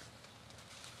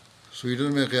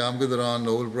 سویڈن میں قیام کے دوران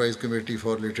Nobel price committee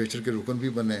for literature کے رکن بھی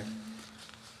بنے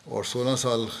اور 16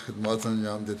 سال خدمات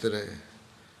انجام دیتے رہے.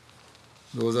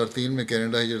 2003 میں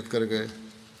کینیڈا ہجرت کر گئے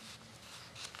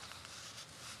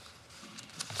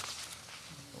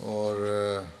اور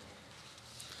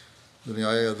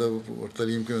دنیائے ادب اور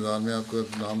تعلیم کے میدان میں آپ کا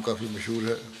نام کافی مشہور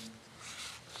ہے.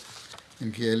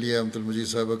 ان کی اہلیہ عبد المجید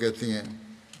صاحبہ کہتی ہیں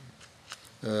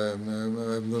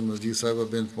عبد المجید صاحبہ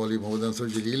بنت مولوی محمد انصر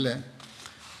جلیل ہیں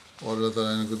اور اللہ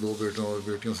تعالیٰ نے ان کو 2 بیٹوں اور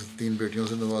 3 بیٹیوں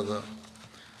سے نوازا.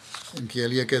 ان کی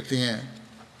اہلیہ کہتی ہیں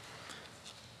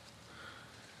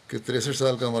کہ 63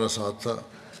 سال کا ہمارا ساتھ تھا.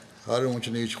 ہر اونچ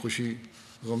نیچ خوشی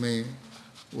غمی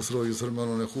اسر و یسر میں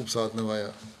انہوں نے خوب ساتھ نبھایا.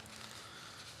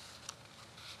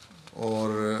 اور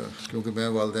کیونکہ میں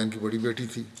والدین کی بڑی بیٹی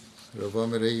تھی ربا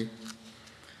میں رہی,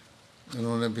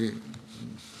 انہوں نے بھی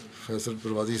فیصل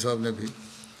پروازی صاحب نے بھی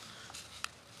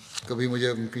کبھی مجھے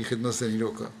ان کی خدمت سے نہیں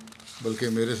روکا بلکہ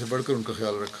میرے سے بڑھ کر ان کا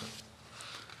خیال رکھا.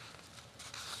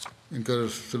 ان کا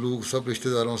سلوک سب رشتہ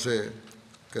داروں سے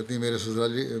کہتی ہیں میرے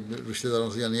سسرالی رشتہ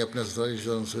داروں سے یعنی اپنے سسرالی رشتہ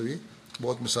داروں سے بھی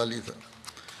بہت مثالی تھا.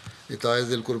 اطاعت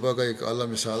ذی القربیٰ کا ایک اعلیٰ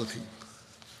مثال تھی.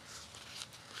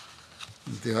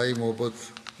 انتہائی محبت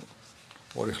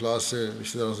اور اخلاص سے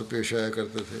رشتہ داروں سے پیش آیا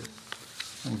کرتے تھے,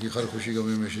 ان کی ہر خوشی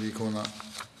غمی میں شریک ہونا.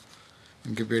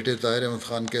 ان کے بیٹے طاہر احمد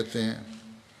خان کہتے ہیں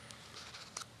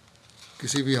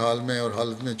کسی بھی حال میں اور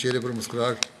حالت میں چہرے پر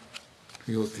مسکراہٹ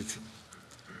ہی ہوتی تھی.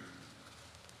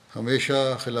 ہمیشہ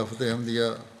خلافت احمدیہ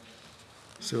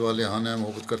سے والہانہ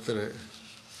محبت کرتے رہے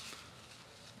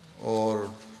اور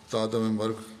تعدم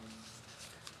مرگ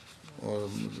اور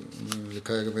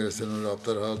لکھا ہے کہ میرے سے انہوں نے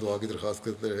رابطہ رہا, دعا کی درخواست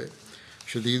کرتے رہے.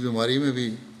 شدید بیماری میں بھی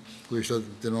گزشتہ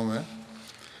دنوں میں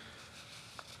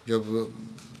جب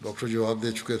ڈاکٹر جواب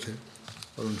دے چکے تھے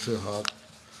اور ان سے ہاتھ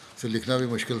سے لکھنا بھی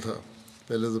مشکل تھا,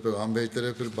 پہلے تو پیغام بھیجتے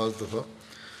رہے, پھر بعض دفعہ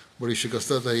بڑی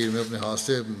شکستہ تحریر میں اپنے ہاتھ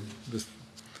سے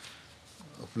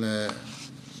اپنے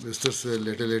بستر سے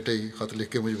لیٹے لیٹے ہی خط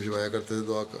لکھ کے مجھے بھجوایا کرتے تھے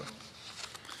دعا کا.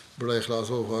 بڑا اخلاص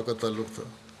و وفا کا تعلق تھا.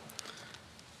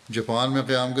 جاپان میں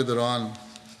قیام کے دوران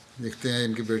لکھتے ہیں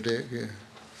ان کے بیٹے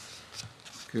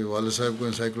کہ والد صاحب کو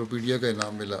انسائکلوپیڈیا کا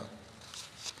انعام ملا,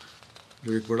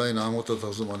 جو ایک بڑا انعام ہوتا تھا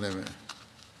اس زمانے میں,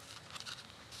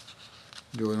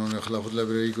 جو انہوں نے خلافت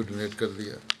لائبریری کو ڈونیٹ کر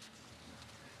دیا.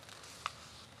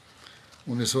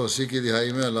 1980 کی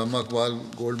دہائی میں Allama Iqbal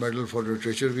gold medal for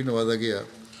literature بھی نوازا گیا,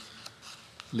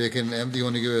 لیکن احمدی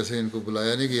ہونے کی وجہ سے ان کو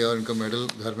بلایا نہیں گیا اور ان کا میڈل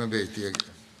گھر میں بھیج دیا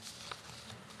گیا.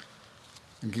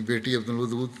 ان کی بیٹی عبد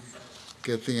الودود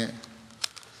کہتی ہیں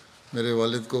میرے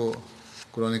والد کو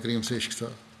قرآن کریم سے عشق تھا,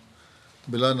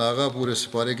 بلا ناغہ پورے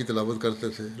سپارے کی تلاوت کرتے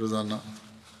تھے روزانہ.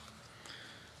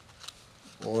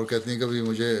 اور کہتی ہیں کبھی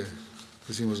مجھے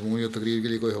کسی مضمون یا تقریر کے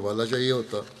لیے کوئی حوالہ چاہیے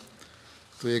ہوتا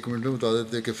تو 1 منٹ میں بتا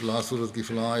دیتے کہ فلاں صورت کی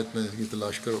فلاں آیت میں یہ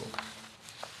تلاش کرو.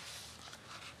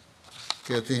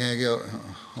 کہتی ہیں کہ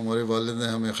ہمارے والد نے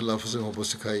ہمیں خلافت سے محبت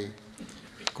سکھائی,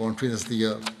 کانفیڈنس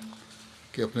دیا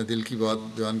کہ اپنے دل کی بات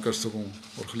بیان کر سکوں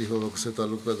اور خلیفہ وقت سے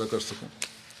تعلق پیدا کر سکوں.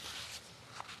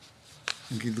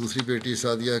 ان کی دوسری بیٹی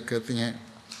سعدیہ کہتی ہیں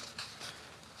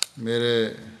میرے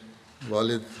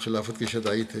والد خلافت کے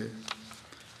شدائی تھے,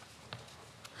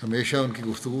 ہمیشہ ان کی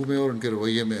گفتگو میں اور ان کے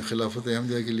رویے میں خلافت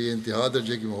احمدیہ کے لیے انتہا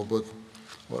درجے کی محبت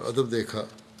اور ادب دیکھا۔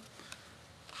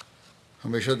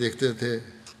 ہمیشہ دیکھتے تھے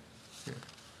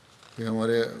کہ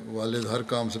ہمارے والد ہر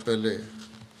کام سے پہلے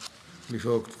خلیفہ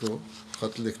وقت کو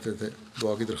خط لکھتے تھے،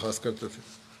 دعا کی درخواست کرتے تھے،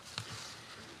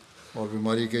 اور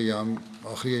بیماری کے ایام،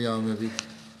 آخری ایام میں بھی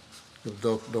جب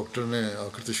ڈاکٹر نے آ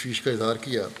کر تشویش کا اظہار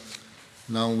کیا،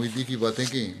 نا امیدی کی باتیں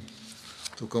کیں،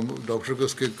 تو ڈاکٹر کو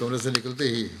اس کے کمرے سے نکلتے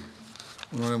ہی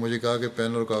انہوں نے مجھے کہا کہ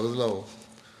پین اور کاغذ لاؤ،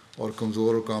 اور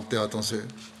کمزور اور کانپتے ہاتھوں سے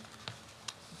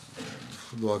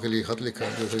دعا کے لیے خط لکھا،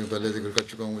 جیسے کہ پہلے ذکر کر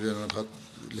چکا ہوں، مجھے انہوں نے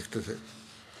خط لکھتے تھے۔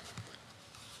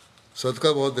 صدقہ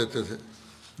بہت دیتے تھے،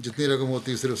 جتنی رقم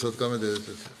ہوتی صرف صدقہ میں دے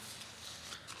دیتے تھے۔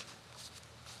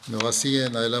 نواسی ہیں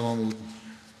نائلہ محمود،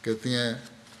 کہتی ہیں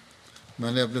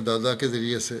میں نے اپنے دادا کے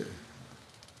ذریعے سے،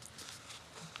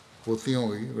 ہوتی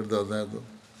ہوں گی اگر دادا ہیں تو،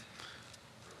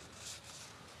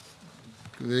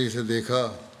 ذریعے سے دیکھا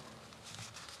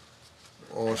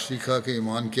اور سیکھا کہ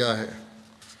ایمان کیا ہے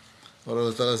اور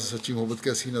اللہ تعالیٰ سے سچی محبت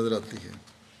کیسی نظر آتی ہے۔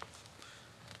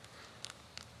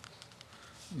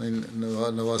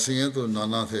 نواسی ہیں تو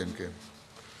نانا تھے ان کے،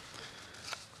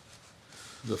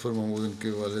 ظفر محمود ان کے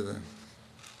والد ہیں۔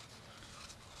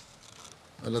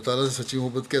 اللہ تعالیٰ سے سچی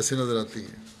محبت کیسے نظر آتی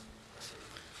ہے؟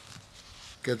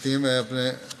 کہتی ہیں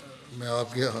میں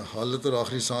آپ کی حالت اور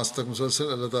آخری سانس تک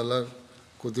مسلسل اللہ تعالیٰ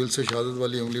کو دل سے شہادت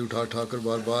والی انگلی اٹھا اٹھا کر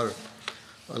بار بار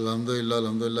الحمدللہ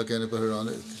الحمدللہ کہنے پر حیران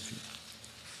رہتی تھی۔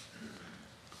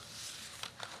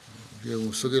 یہ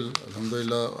مستقل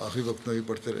الحمدللہ آخری وقت میں بھی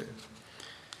پڑھتے رہے۔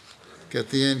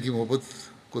 کہتی ہیں ان کی محبت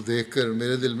کو دیکھ کر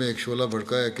میرے دل میں ایک شعلہ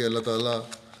بھڑکا ہے کہ اللہ تعالیٰ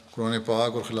قرآن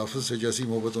پاک اور خلافت سے جیسی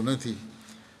محبت انہیں تھی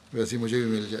ویسی مجھے بھی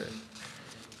مل جائے۔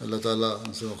 اللہ تعالیٰ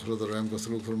ان سے مغفرت اور رحم کا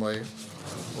سلوک فرمائے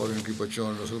اور ان کی بچوں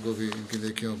اور نسل کو بھی ان کی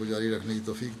نیکیوں کو جاری رکھنے کی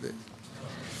توفیق دے۔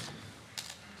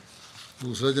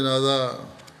 دوسرا جنازہ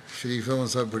شریف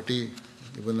احمد صاحب بھٹی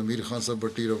ابن امیر خان صاحب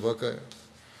بھٹی روا کا ہے،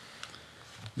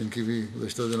 جن کی بھی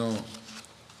گزشتہ دنوں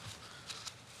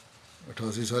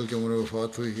 88 سال کی عمر میں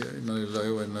وفات ہوئی ہے۔ انا للہ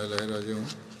و انا الیہ راجعون۔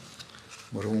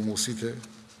 مرحوم موسی تھے۔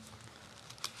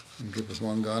 ان کے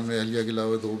پسماندگان میں اہلیہ کے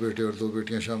علاوہ 2 بیٹے اور 2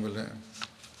 بیٹیاں شامل ہیں۔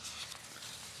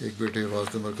 ایک بیٹے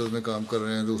حفاظت مرکز میں کام کر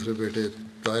رہے ہیں، دوسرے بیٹے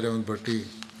طاہر احمد بھٹی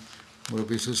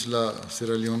مربی سلسلہ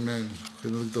سیرا لیون میں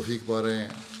خدمت کی توفیق پا رہے ہیں۔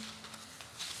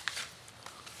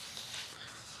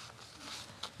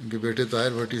 ان کے بیٹے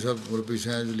طاہر بھٹی صاحب مربی سے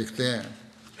ہیں، جو لکھتے ہیں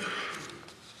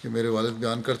کہ میرے والد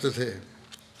بیان کرتے تھے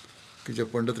کہ جب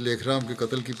پنڈت لیکھ رام کے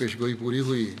قتل کی پیشگوئی پوری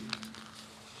ہوئی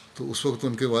تو اس وقت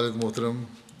ان کے والد محترم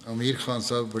امیر خان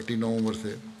صاحب بھٹی نو عمر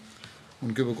تھے۔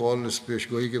 ان کے بقول اس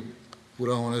پیشگوئی کے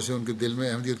پورا ہونے سے ان کے دل میں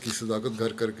احمدیت کی صداقت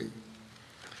گھر کر گئی،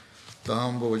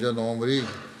 تاہم بوجہ نو عمری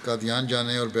قادیان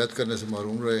جانے اور بیعت کرنے سے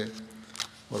محروم رہے،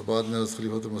 اور بعد میں حضرت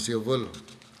خلیفۃ المسیح اول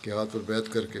کے ہاتھ پر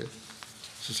بیعت کر کے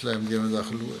سلسلہ احمدیہ میں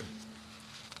داخل ہوئے۔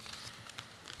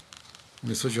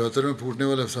 1974 میں پھوٹنے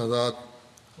والے فسادات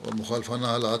اور مخالفانہ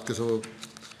حالات کے سبب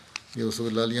یہ اس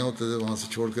وقت لالیاں ہوتے تھے، وہاں سے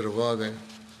چھوڑ کے روا آ گئے،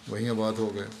 وہیں آباد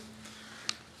ہو گئے۔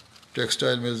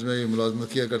 ٹیکسٹائل ملز میں یہ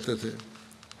ملازمت کیا کرتے تھے،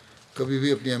 کبھی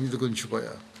بھی اپنی احمدیت کو نہیں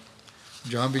چھپایا۔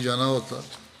 جہاں بھی جانا ہوتا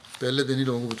پہلے دن ہی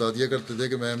لوگوں کو بتا دیا کرتے تھے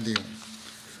کہ میں احمدی ہوں،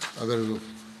 اگر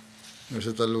میرے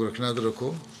سے تعلق رکھنا ہے تو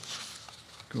رکھو،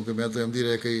 کیونکہ میں تو احمدی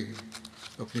رہ کے ہی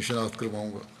اپنی شناخت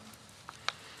کرواؤں گا۔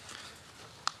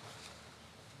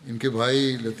 ان کے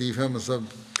بھائی لطیف احمد صاحب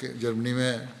جرمنی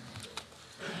میں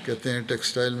کہتے ہیں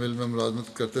ٹیکسٹائل مل میں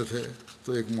ملازمت کرتے تھے،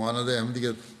 تو ایک معاند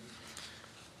احمدیت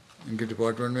ان کے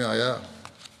ڈپارٹمنٹ میں آیا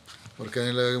اور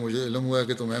کہنے لگا کہ مجھے علم ہوا ہے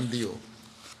کہ تم احمدی ہو۔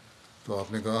 تو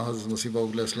آپ نے کہا حضرت مسیح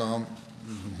موعود علیہ السلام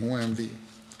ہوں احمدی۔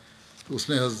 تو اس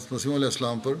نے حضرت مسیح علیہ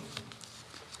السلام پر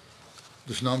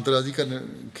دشنام ترازی کرنے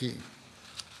کی،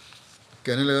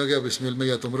 کہنے لگا کہ اب اس مل میں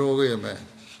یا تم رہو گے یا میں،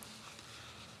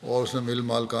 اور اس نے مل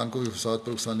مالکان کو بھی فساد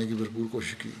پر اکسانے کی بھرپور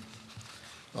کوشش کی۔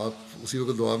 آپ اسی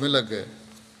وقت دعا میں لگ گئے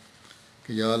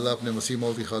کہ یا اللہ اپنے مسیح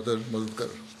موت کی خاطر مدد کر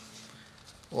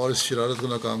اور اس شرارت کو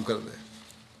ناکام کر دے۔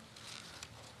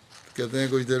 کہتے ہیں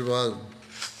کچھ دیر بعد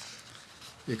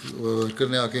ایک ورکر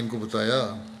نے آ کے ان کو بتایا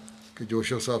کہ جو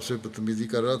شخص آپ سے بدتمیزی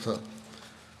کر رہا تھا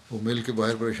وہ مل کے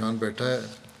باہر پریشان بیٹھا ہے،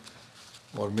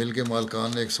 اور مل کے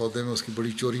مالکان نے ایک سودے میں اس کی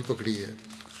بڑی چوری پکڑی ہے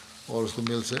اور اس کو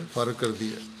مل سے فارغ کر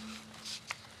دیا۔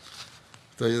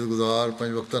 تہجد گزار،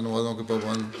 5 وقتہ نمازوں کے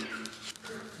پابند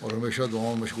اور ہمیشہ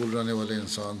دعاؤں میں مشغول رہنے والے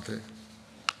انسان تھے،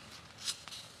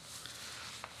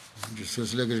 جس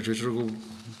سلسلے کے لٹریچر کو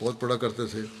بہت پڑھا کرتے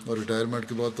تھے، اور ریٹائرمنٹ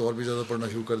کے بعد تو اور بھی زیادہ پڑھنا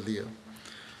شروع کر دیا۔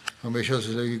 ہمیشہ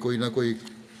سلسلے کی کوئی نہ کوئی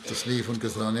تصنیف ان کے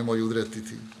سرانے موجود رہتی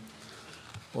تھی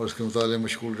اور اس کے مطالعے میں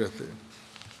مشغول رہتے۔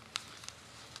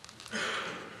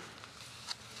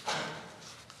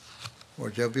 اور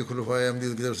جب بھی خلفائے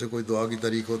احمدیت کی طرف سے کوئی دعا کی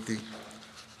تحریک ہوتی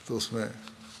تو اس میں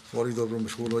فوری طور پر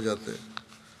مشغول ہو جاتے،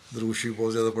 درود شریف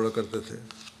بہت زیادہ پڑھا کرتے تھے۔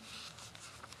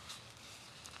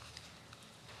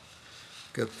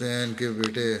 کہتے ہیں ان کے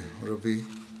بیٹے ربی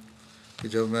کہ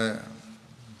جب میں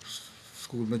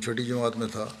اسکول میں چھٹی جماعت میں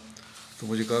تھا تو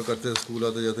مجھے کہا کرتے اسکول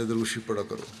آتے جاتے درود شریف پڑھا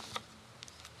کرو،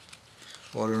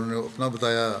 اور انہوں نے اپنا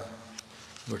بتایا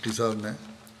بھٹی صاحب نے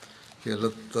کہ اللہ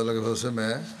تعالیٰ کے فضل سے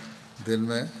میں دن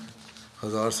میں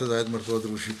 1000 سے زائد مرتبہ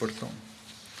درود شریف پڑھتا ہوں۔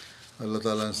 اللہ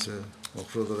تعالیٰ ان سے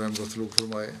مغفرت اور رحم کا سلوک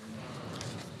فرمائے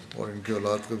اور ان کی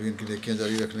اولاد کو بھی ان کی نیکیاں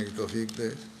جاری رکھنے کی توفیق دے۔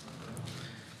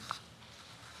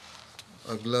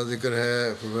 اگلا ذکر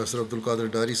ہے پروفیسر عبدالقادر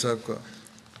ڈاری صاحب کا،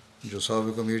 جو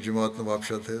سابق امیر جماعت نواب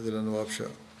شاہ تھے، ضلع نواب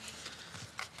شاہ۔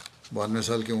 92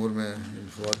 سال کی عمر میں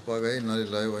وفات پا گئے، انا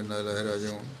للہ و انا الیہ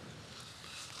راجعون۔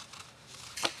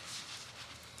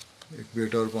 ایک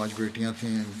بیٹا اور 5 بیٹیاں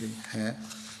تھیں ان کی ہیں۔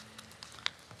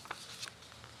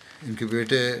 ان کے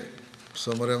بیٹے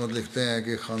سمر احمد لکھتے ہیں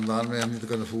کہ خاندان میں احمدیت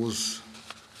کا نفوذ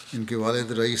ان کے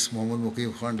والد رئیس محمد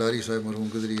مقیم خان ڈاری صاحب مرحوم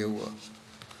کے ذریعے ہوا۔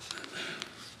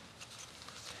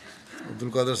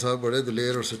 عبدالقادر صاحب بڑے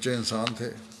دلیر اور سچے انسان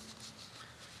تھے۔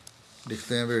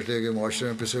 لکھتے ہیں بیٹے کہ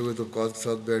معاشرے میں پسے ہوئے طبقات کے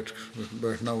ساتھ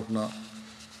بیٹھنا اٹھنا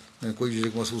میں کوئی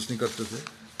جھجک محسوس نہیں کرتے تھے،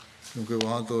 کیونکہ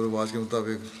وہاں تو رواج کے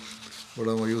مطابق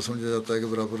بڑا مایوس سمجھا جاتا ہے کہ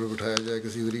برابر میں بٹھایا جائے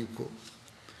کسی غریب کو۔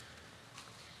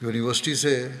 یونیورسٹی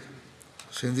سے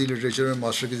سندھی لٹریچر میں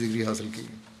ماسٹر کی ڈگری حاصل کی۔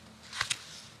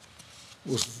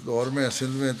 اس دور میں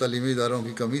سندھ میں تعلیمی اداروں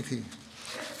کی کمی تھی،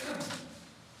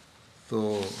 تو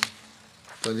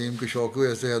تعلیم کے شوق کی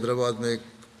وجہ سے حیدرآباد میں ایک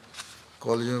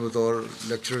کالج میں بطور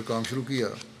لیکچرر کام شروع کیا۔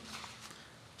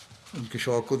 ان کے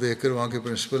شوق کو دیکھ کر وہاں کے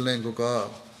پرنسپل نے ان کو کہا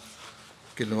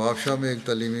کہ نواب شاہ میں ایک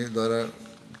تعلیمی ادارہ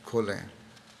کھولیں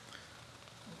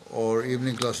اور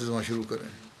ایوننگ کلاسز وہاں شروع کریں۔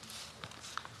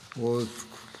 وہ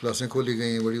کلاسیں کھولی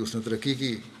گئیں، بڑی اس نے ترقی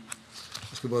کی۔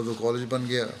 اس کے بعد وہ کالج بن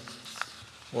گیا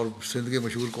اور سندھ کے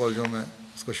مشہور کالجوں میں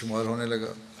اس کا شمار ہونے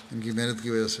لگا ان کی محنت کی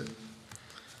وجہ سے۔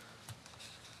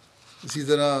 اسی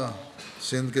طرح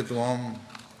سندھ کے تمام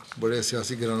بڑے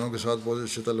سیاسی گھرانوں کے ساتھ بہت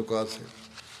اچھے تعلقات تھے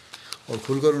اور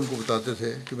کھل کر ان کو بتاتے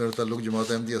تھے کہ میرا تعلق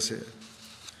جماعت احمدیہ سے ہے،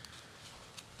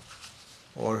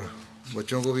 اور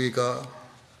بچوں کو بھی یہ کہا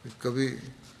کہ کبھی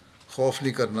خوف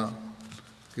نہیں کرنا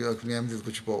کہ اپنی احمدیت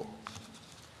کو چھپاؤ۔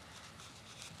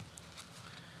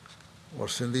 اور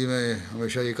سندھی میں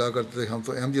ہمیشہ یہ کہا کرتے تھے کہ ہم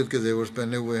تو احمدیت کے زیور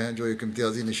پہنے ہوئے ہیں، جو ایک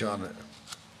امتیازی نشان ہے۔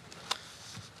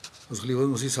 خلیفہ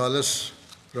مسیح ثالث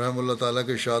رحمہ اللہ تعالیٰ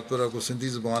کے ارشاد پر آپ کو سندھی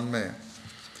زبان میں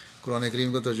قرآن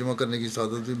کریم کا ترجمہ کرنے کی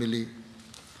سعادت بھی ملی،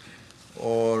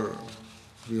 اور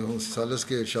ثالث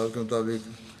کے ارشاد کے مطابق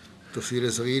تفسیر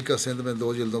صغیر کا سندھ میں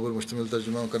 2 جلدوں پر مشتمل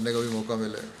ترجمہ کرنے کا بھی موقع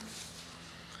ملا ہے۔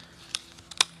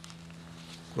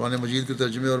 قرآن مجید کے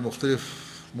ترجمے اور مختلف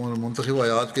منتخب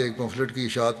آیات کے ایک پمفلٹ کی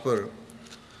اشاعت پر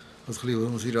خلیفہ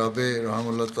مسیح رابع رحمہ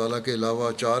اللہ تعالیٰ کے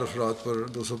علاوہ 4 افراد پر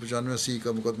 295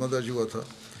 کا مقدمہ درج ہوا تھا،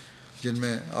 جن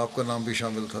میں آپ کا نام بھی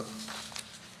شامل تھا۔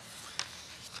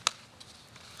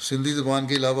 سندھی زبان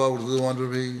کے علاوہ اردو زبان پر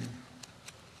بھی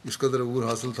اس قدر عبور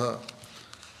حاصل تھا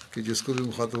کہ جس کو بھی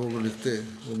مخاطب ہو کر لکھتے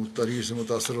وہ تحریر سے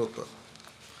متاثر ہوتا۔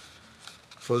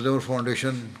 فضل عمر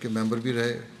فاؤنڈیشن کے ممبر بھی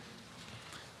رہے۔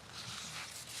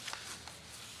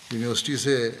 یونیورسٹی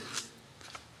سے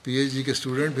پی ایچ ڈی کے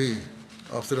اسٹوڈنٹ بھی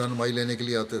آپ سے رہنمائی لینے کے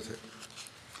لیے آتے تھے۔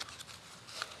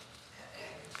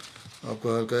 آپ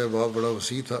کا حلقہ باب بڑا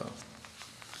وسیع تھا۔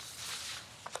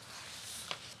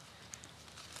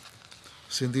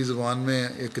 سندھی زبان میں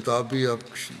ایک کتاب بھی آپ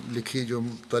لکھی جو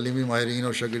تعلیمی ماہرین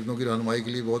اور شاگردوں کی رہنمائی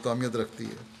کے لیے بہت اہمیت رکھتی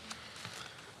ہے۔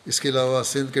 اس کے علاوہ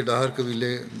سندھ کے ڈاہر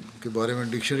قبیلے کے بارے میں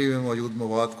ڈکشنری میں موجود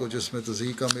مواد کو، جس میں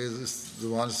تضحیق آمیز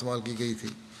زبان استعمال کی گئی تھی،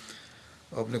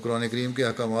 آپ نے قرآن کریم کے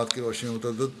احکامات کی روشنی میں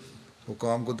متعدد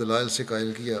حکام کو دلائل سے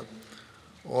قائل کیا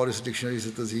اور اس ڈکشنری سے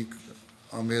تضحیق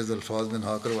آمیز الفاظ میں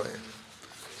نہا کروائے۔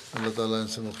 اللہ تعالیٰ ان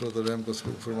سے مغفرت اور رحم کو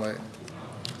سلوک فرمائے،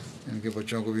 ان کے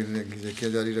بچوں کو بھی نیکیاں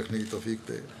جاری رکھنے کی توفیق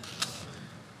دے۔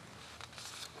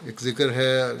 ایک ذکر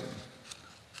ہے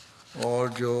اور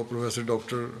جو پروفیسر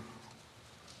ڈاکٹر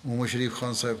محمد شریف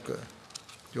خان صاحب کا،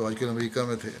 جو آج کل امریکہ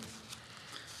میں تھے،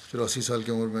 84 سال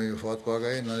کی عمر میں وفات پا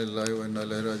گئے، انا للہ و انا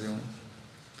الیہ راجعون۔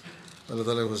 اللہ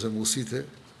تعالیٰ کے فضل سے موسی تھے۔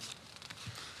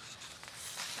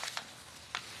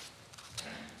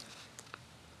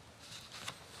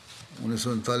 انیس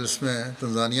سو 1939 میں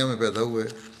تنزانیہ میں پیدا ہوئے۔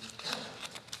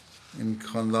 ان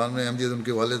خاندان میں احمدیت ان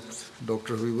کے والد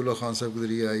ڈاکٹر حبیب اللہ خان صاحب کے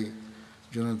ذریعے آئی،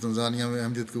 جنہوں نے تنزانیہ میں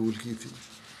احمدیت قبول کی تھی۔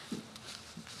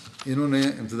 انہوں نے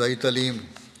ابتدائی تعلیم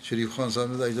شریف خان صاحب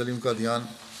نے ابتدائی تعلیم قادیان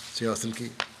سے حاصل کی۔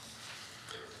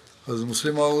 حضرت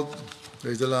مسلم معود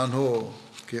رضی اللہ عنہ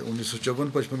کہ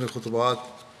 1954-55 میں خطبات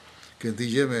کے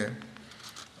نتیجے میں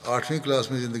 8ویں کلاس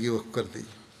میں زندگی وقف کر دی.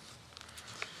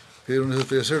 پھر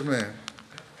 1963 میں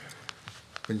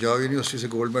پنجاب یونیورسٹی سے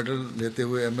گولڈ میڈل لیتے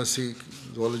ہوئے MSc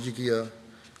زولوجی کیا.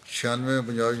 96 میں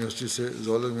پنجاب یونیورسٹی سے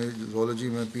زولوجی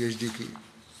میں PhD کی.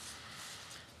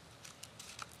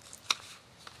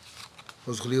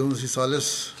 حضرت خلیفہ مسیح ثالث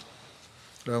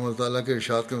رحمۃ اللہ کے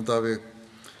ارشاد کے مطابق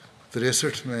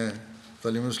 63 میں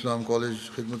تعلیم الاسلام کالج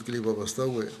خدمت کے لیے وابستہ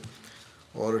ہوئے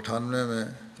اور 98 میں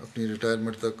اپنی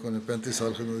ریٹائرمنٹ تک انہیں 35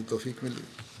 سال خدمت کی توفیق ملی.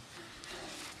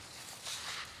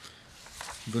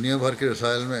 دنیا بھر کے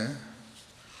رسائل میں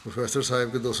پروفیسر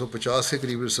صاحب کے 250 کے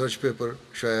قریب ریسرچ پیپر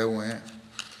شائع ہوئے ہیں.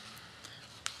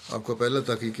 آپ کا پہلا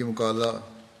تحقیقی مقالہ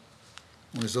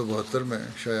 1972 میں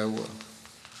شائع ہوا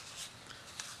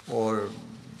اور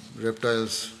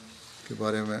ریپٹائلز کے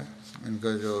بارے میں ان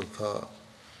کا جو تھا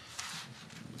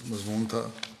مضمون تھا،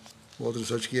 بہت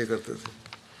ریسرچ کیا کرتے تھے،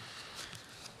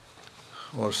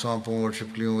 اور سانپوں اور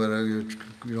چھپکلیوں وغیرہ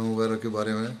کیڑوں وغیرہ کے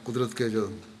بارے میں، قدرت کے جو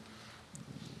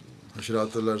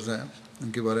حشرات الارض ہیں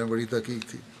ان کے بارے میں بڑی تحقیق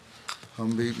تھی.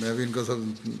 میں بھی ان کا سب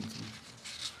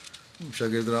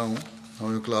شاگرد رہا ہوں.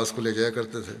 ہم کلاس کو لے جایا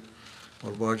کرتے تھے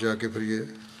اور باہر جا کے پھر یہ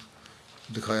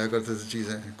دکھایا کرتے تھے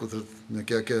چیزیں، قدرت میں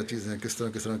کیا کیا چیزیں، کس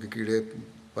طرح کے کیڑے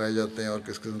پائے جاتے ہیں اور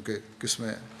کس قسم کے قسمیں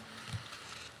ہیں.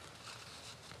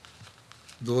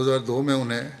 2002 میں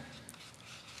انہیں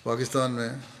پاکستان میں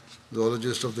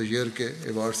زولوجسٹ آف دا ایئر کے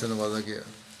ایوارڈ سے نوازا گیا.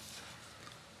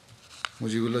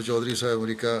 مجیب اللہ چودھری صاحب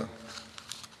امریکہ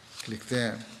لکھتے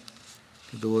ہیں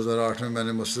کہ 2008 میں میں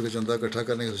نے مسجد کا چندہ اکٹھا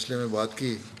کرنے کے سلسلے میں بات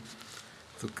کی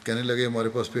تو کہنے لگے ہمارے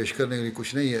پاس پیش کرنے کے لیے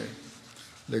کچھ نہیں ہے،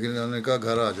 لیکن انہوں نے کہا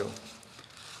گھر آ جاؤ.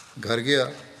 گھر گیا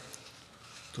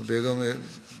تو بیگم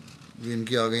بھی ان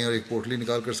کی آ گئیں اور ایک پوٹلی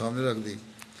نکال کر سامنے رکھ دی،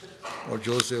 اور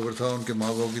جو زیور تھا ان کے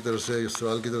ماں باپ کی طرف سے،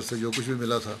 اسرال کی طرف سے جو کچھ بھی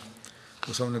ملا تھا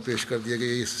وہ سب نے پیش کر دیا کہ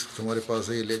یہ تمہارے پاس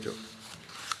ہے، یہ لے جاؤ.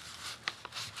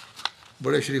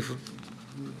 بڑے شریف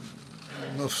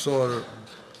نفس اور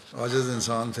عاجز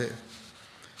انسان تھے.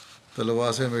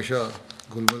 طلباء سے ہمیشہ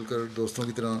گھل مل کر دوستوں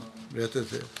کی طرح رہتے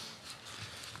تھے.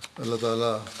 اللہ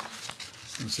تعالیٰ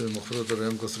ان سے مغفرت اور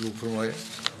رحم کا سلوک فرمائے.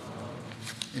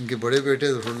 ان کے بڑے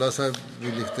بیٹے ظفر اللہ صاحب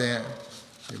بھی لکھتے ہیں،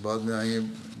 یہ بعد میں آئی ہیں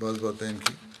بعض باتیں ان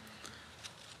کی،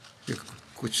 کہ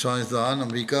کچھ سائنسدان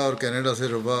امریکہ اور کینیڈا سے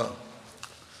ربع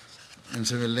ان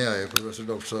سے ملنے آئے، پروفیسر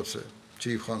ڈاکٹر صاحب سے،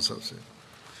 شریف خان صاحب سے،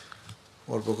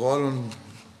 اور بقول ان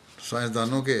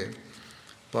سائنسدانوں کے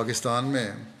پاکستان میں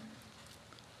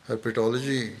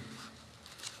ہیپیٹالوجی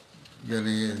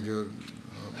یعنی جو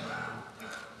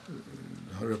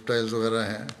ریپٹائلز وغیرہ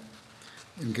ہیں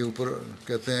ان کے اوپر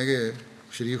کہتے ہیں کہ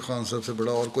شریف خان صاحب سے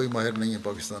بڑا اور کوئی ماہر نہیں ہے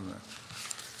پاکستان میں،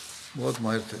 بہت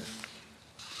ماہر تھے.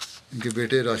 ان کے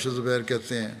بیٹے راشد زبیر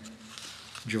کہتے ہیں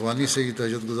جوانی سے ہی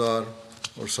تہجد گزار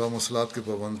اور 100 مسلات کے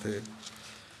پابند تھے،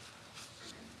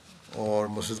 اور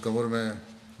مسجد قمر میں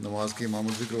نماز کی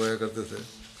امامت بھی کروایا کرتے تھے.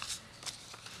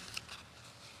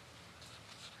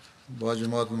 بعض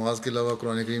جماعت نماز کے علاوہ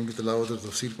قرآن کریم کی تلاوت اور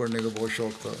تفسیر پڑھنے کا بہت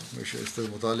شوق تھا، ہمیشہ اس طرح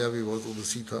مطالعہ بھی بہت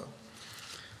وسیع تھا.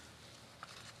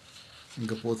 ان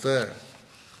کا پوتا ہے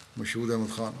مشہود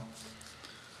احمد خان،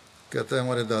 کہتا ہے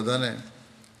ہمارے دادا نے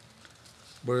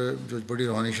بڑی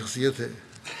روحانی شخصیت ہے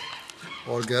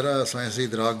اور گہرا سائنسی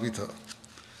ادراک بھی تھا.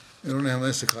 انہوں نے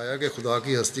ہمیں سکھایا کہ خدا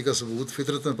کی ہستی کا ثبوت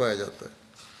فطرت میں پایا جاتا ہے.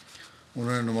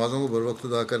 انہوں نے نمازوں کو بر وقت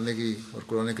ادا کرنے کی اور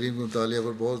قرآن کریم کے مطالعہ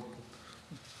پر بہت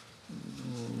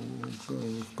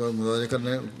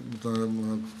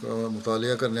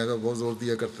مطالعہ کرنے کا بہت زور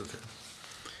دیا کرتے تھے.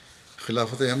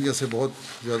 خلافت احمدیہ سے بہت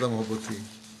زیادہ محبت تھی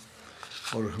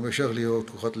اور ہمیشہ خلیفہ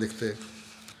وقت کو خط لکھتے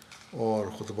اور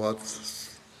خطبات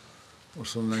اور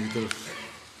سننے کی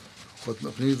طرف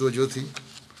اپنی بھی توجہ تھی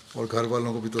اور گھر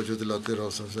والوں کو بھی توجہ دلاتے،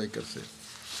 حوصلہ افزائی کرتے.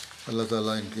 اللہ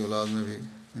تعالیٰ ان کی اولاد میں بھی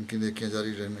ان کی نیکیاں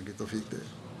جاری رہنے کی توفیق دے.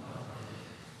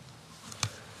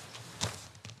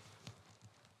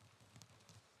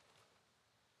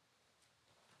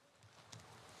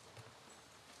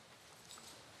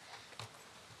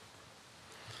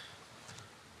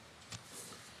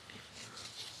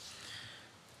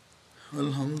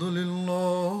 الحمد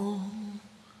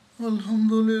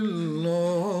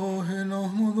لله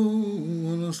نحمده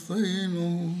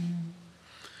ونستعينه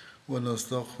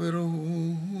ونستغفره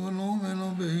ونؤمن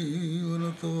به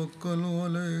ونتوكل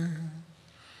عليه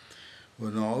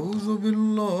ونعوذ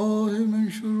بالله من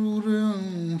شرور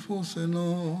أنفسنا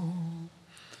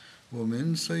ومن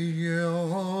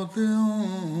سيئات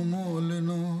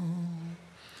أعمالنا.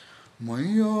 من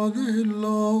يهده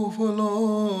الله فلا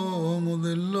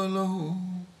مضل له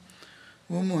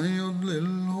ومن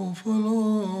يضلله فلا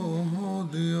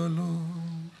هادي له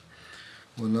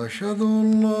ونشهد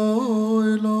أن لا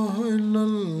إله إلا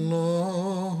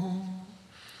الله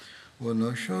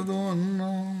ونشهد أن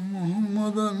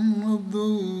محمدا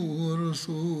عبده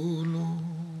ورسوله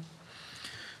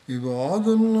عباد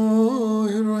الله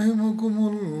رحمكم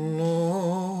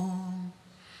الله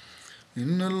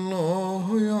إن الله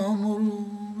يأمر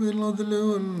بالعدل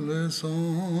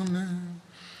والإحسان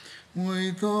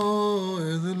وإيتاء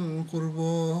ذي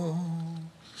القربى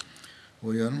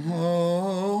وينهى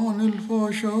عن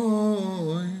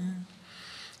الفحشاء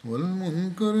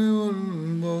والمنكر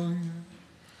والبغي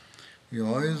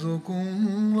يعظكم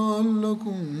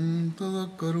لعلكم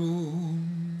تذكرون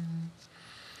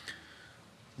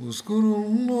اذكروا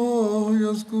الله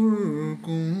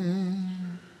يذكركم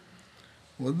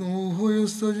وادعوه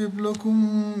يستجب لكم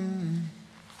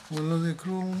ولذكر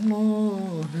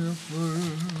الله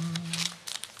أكبر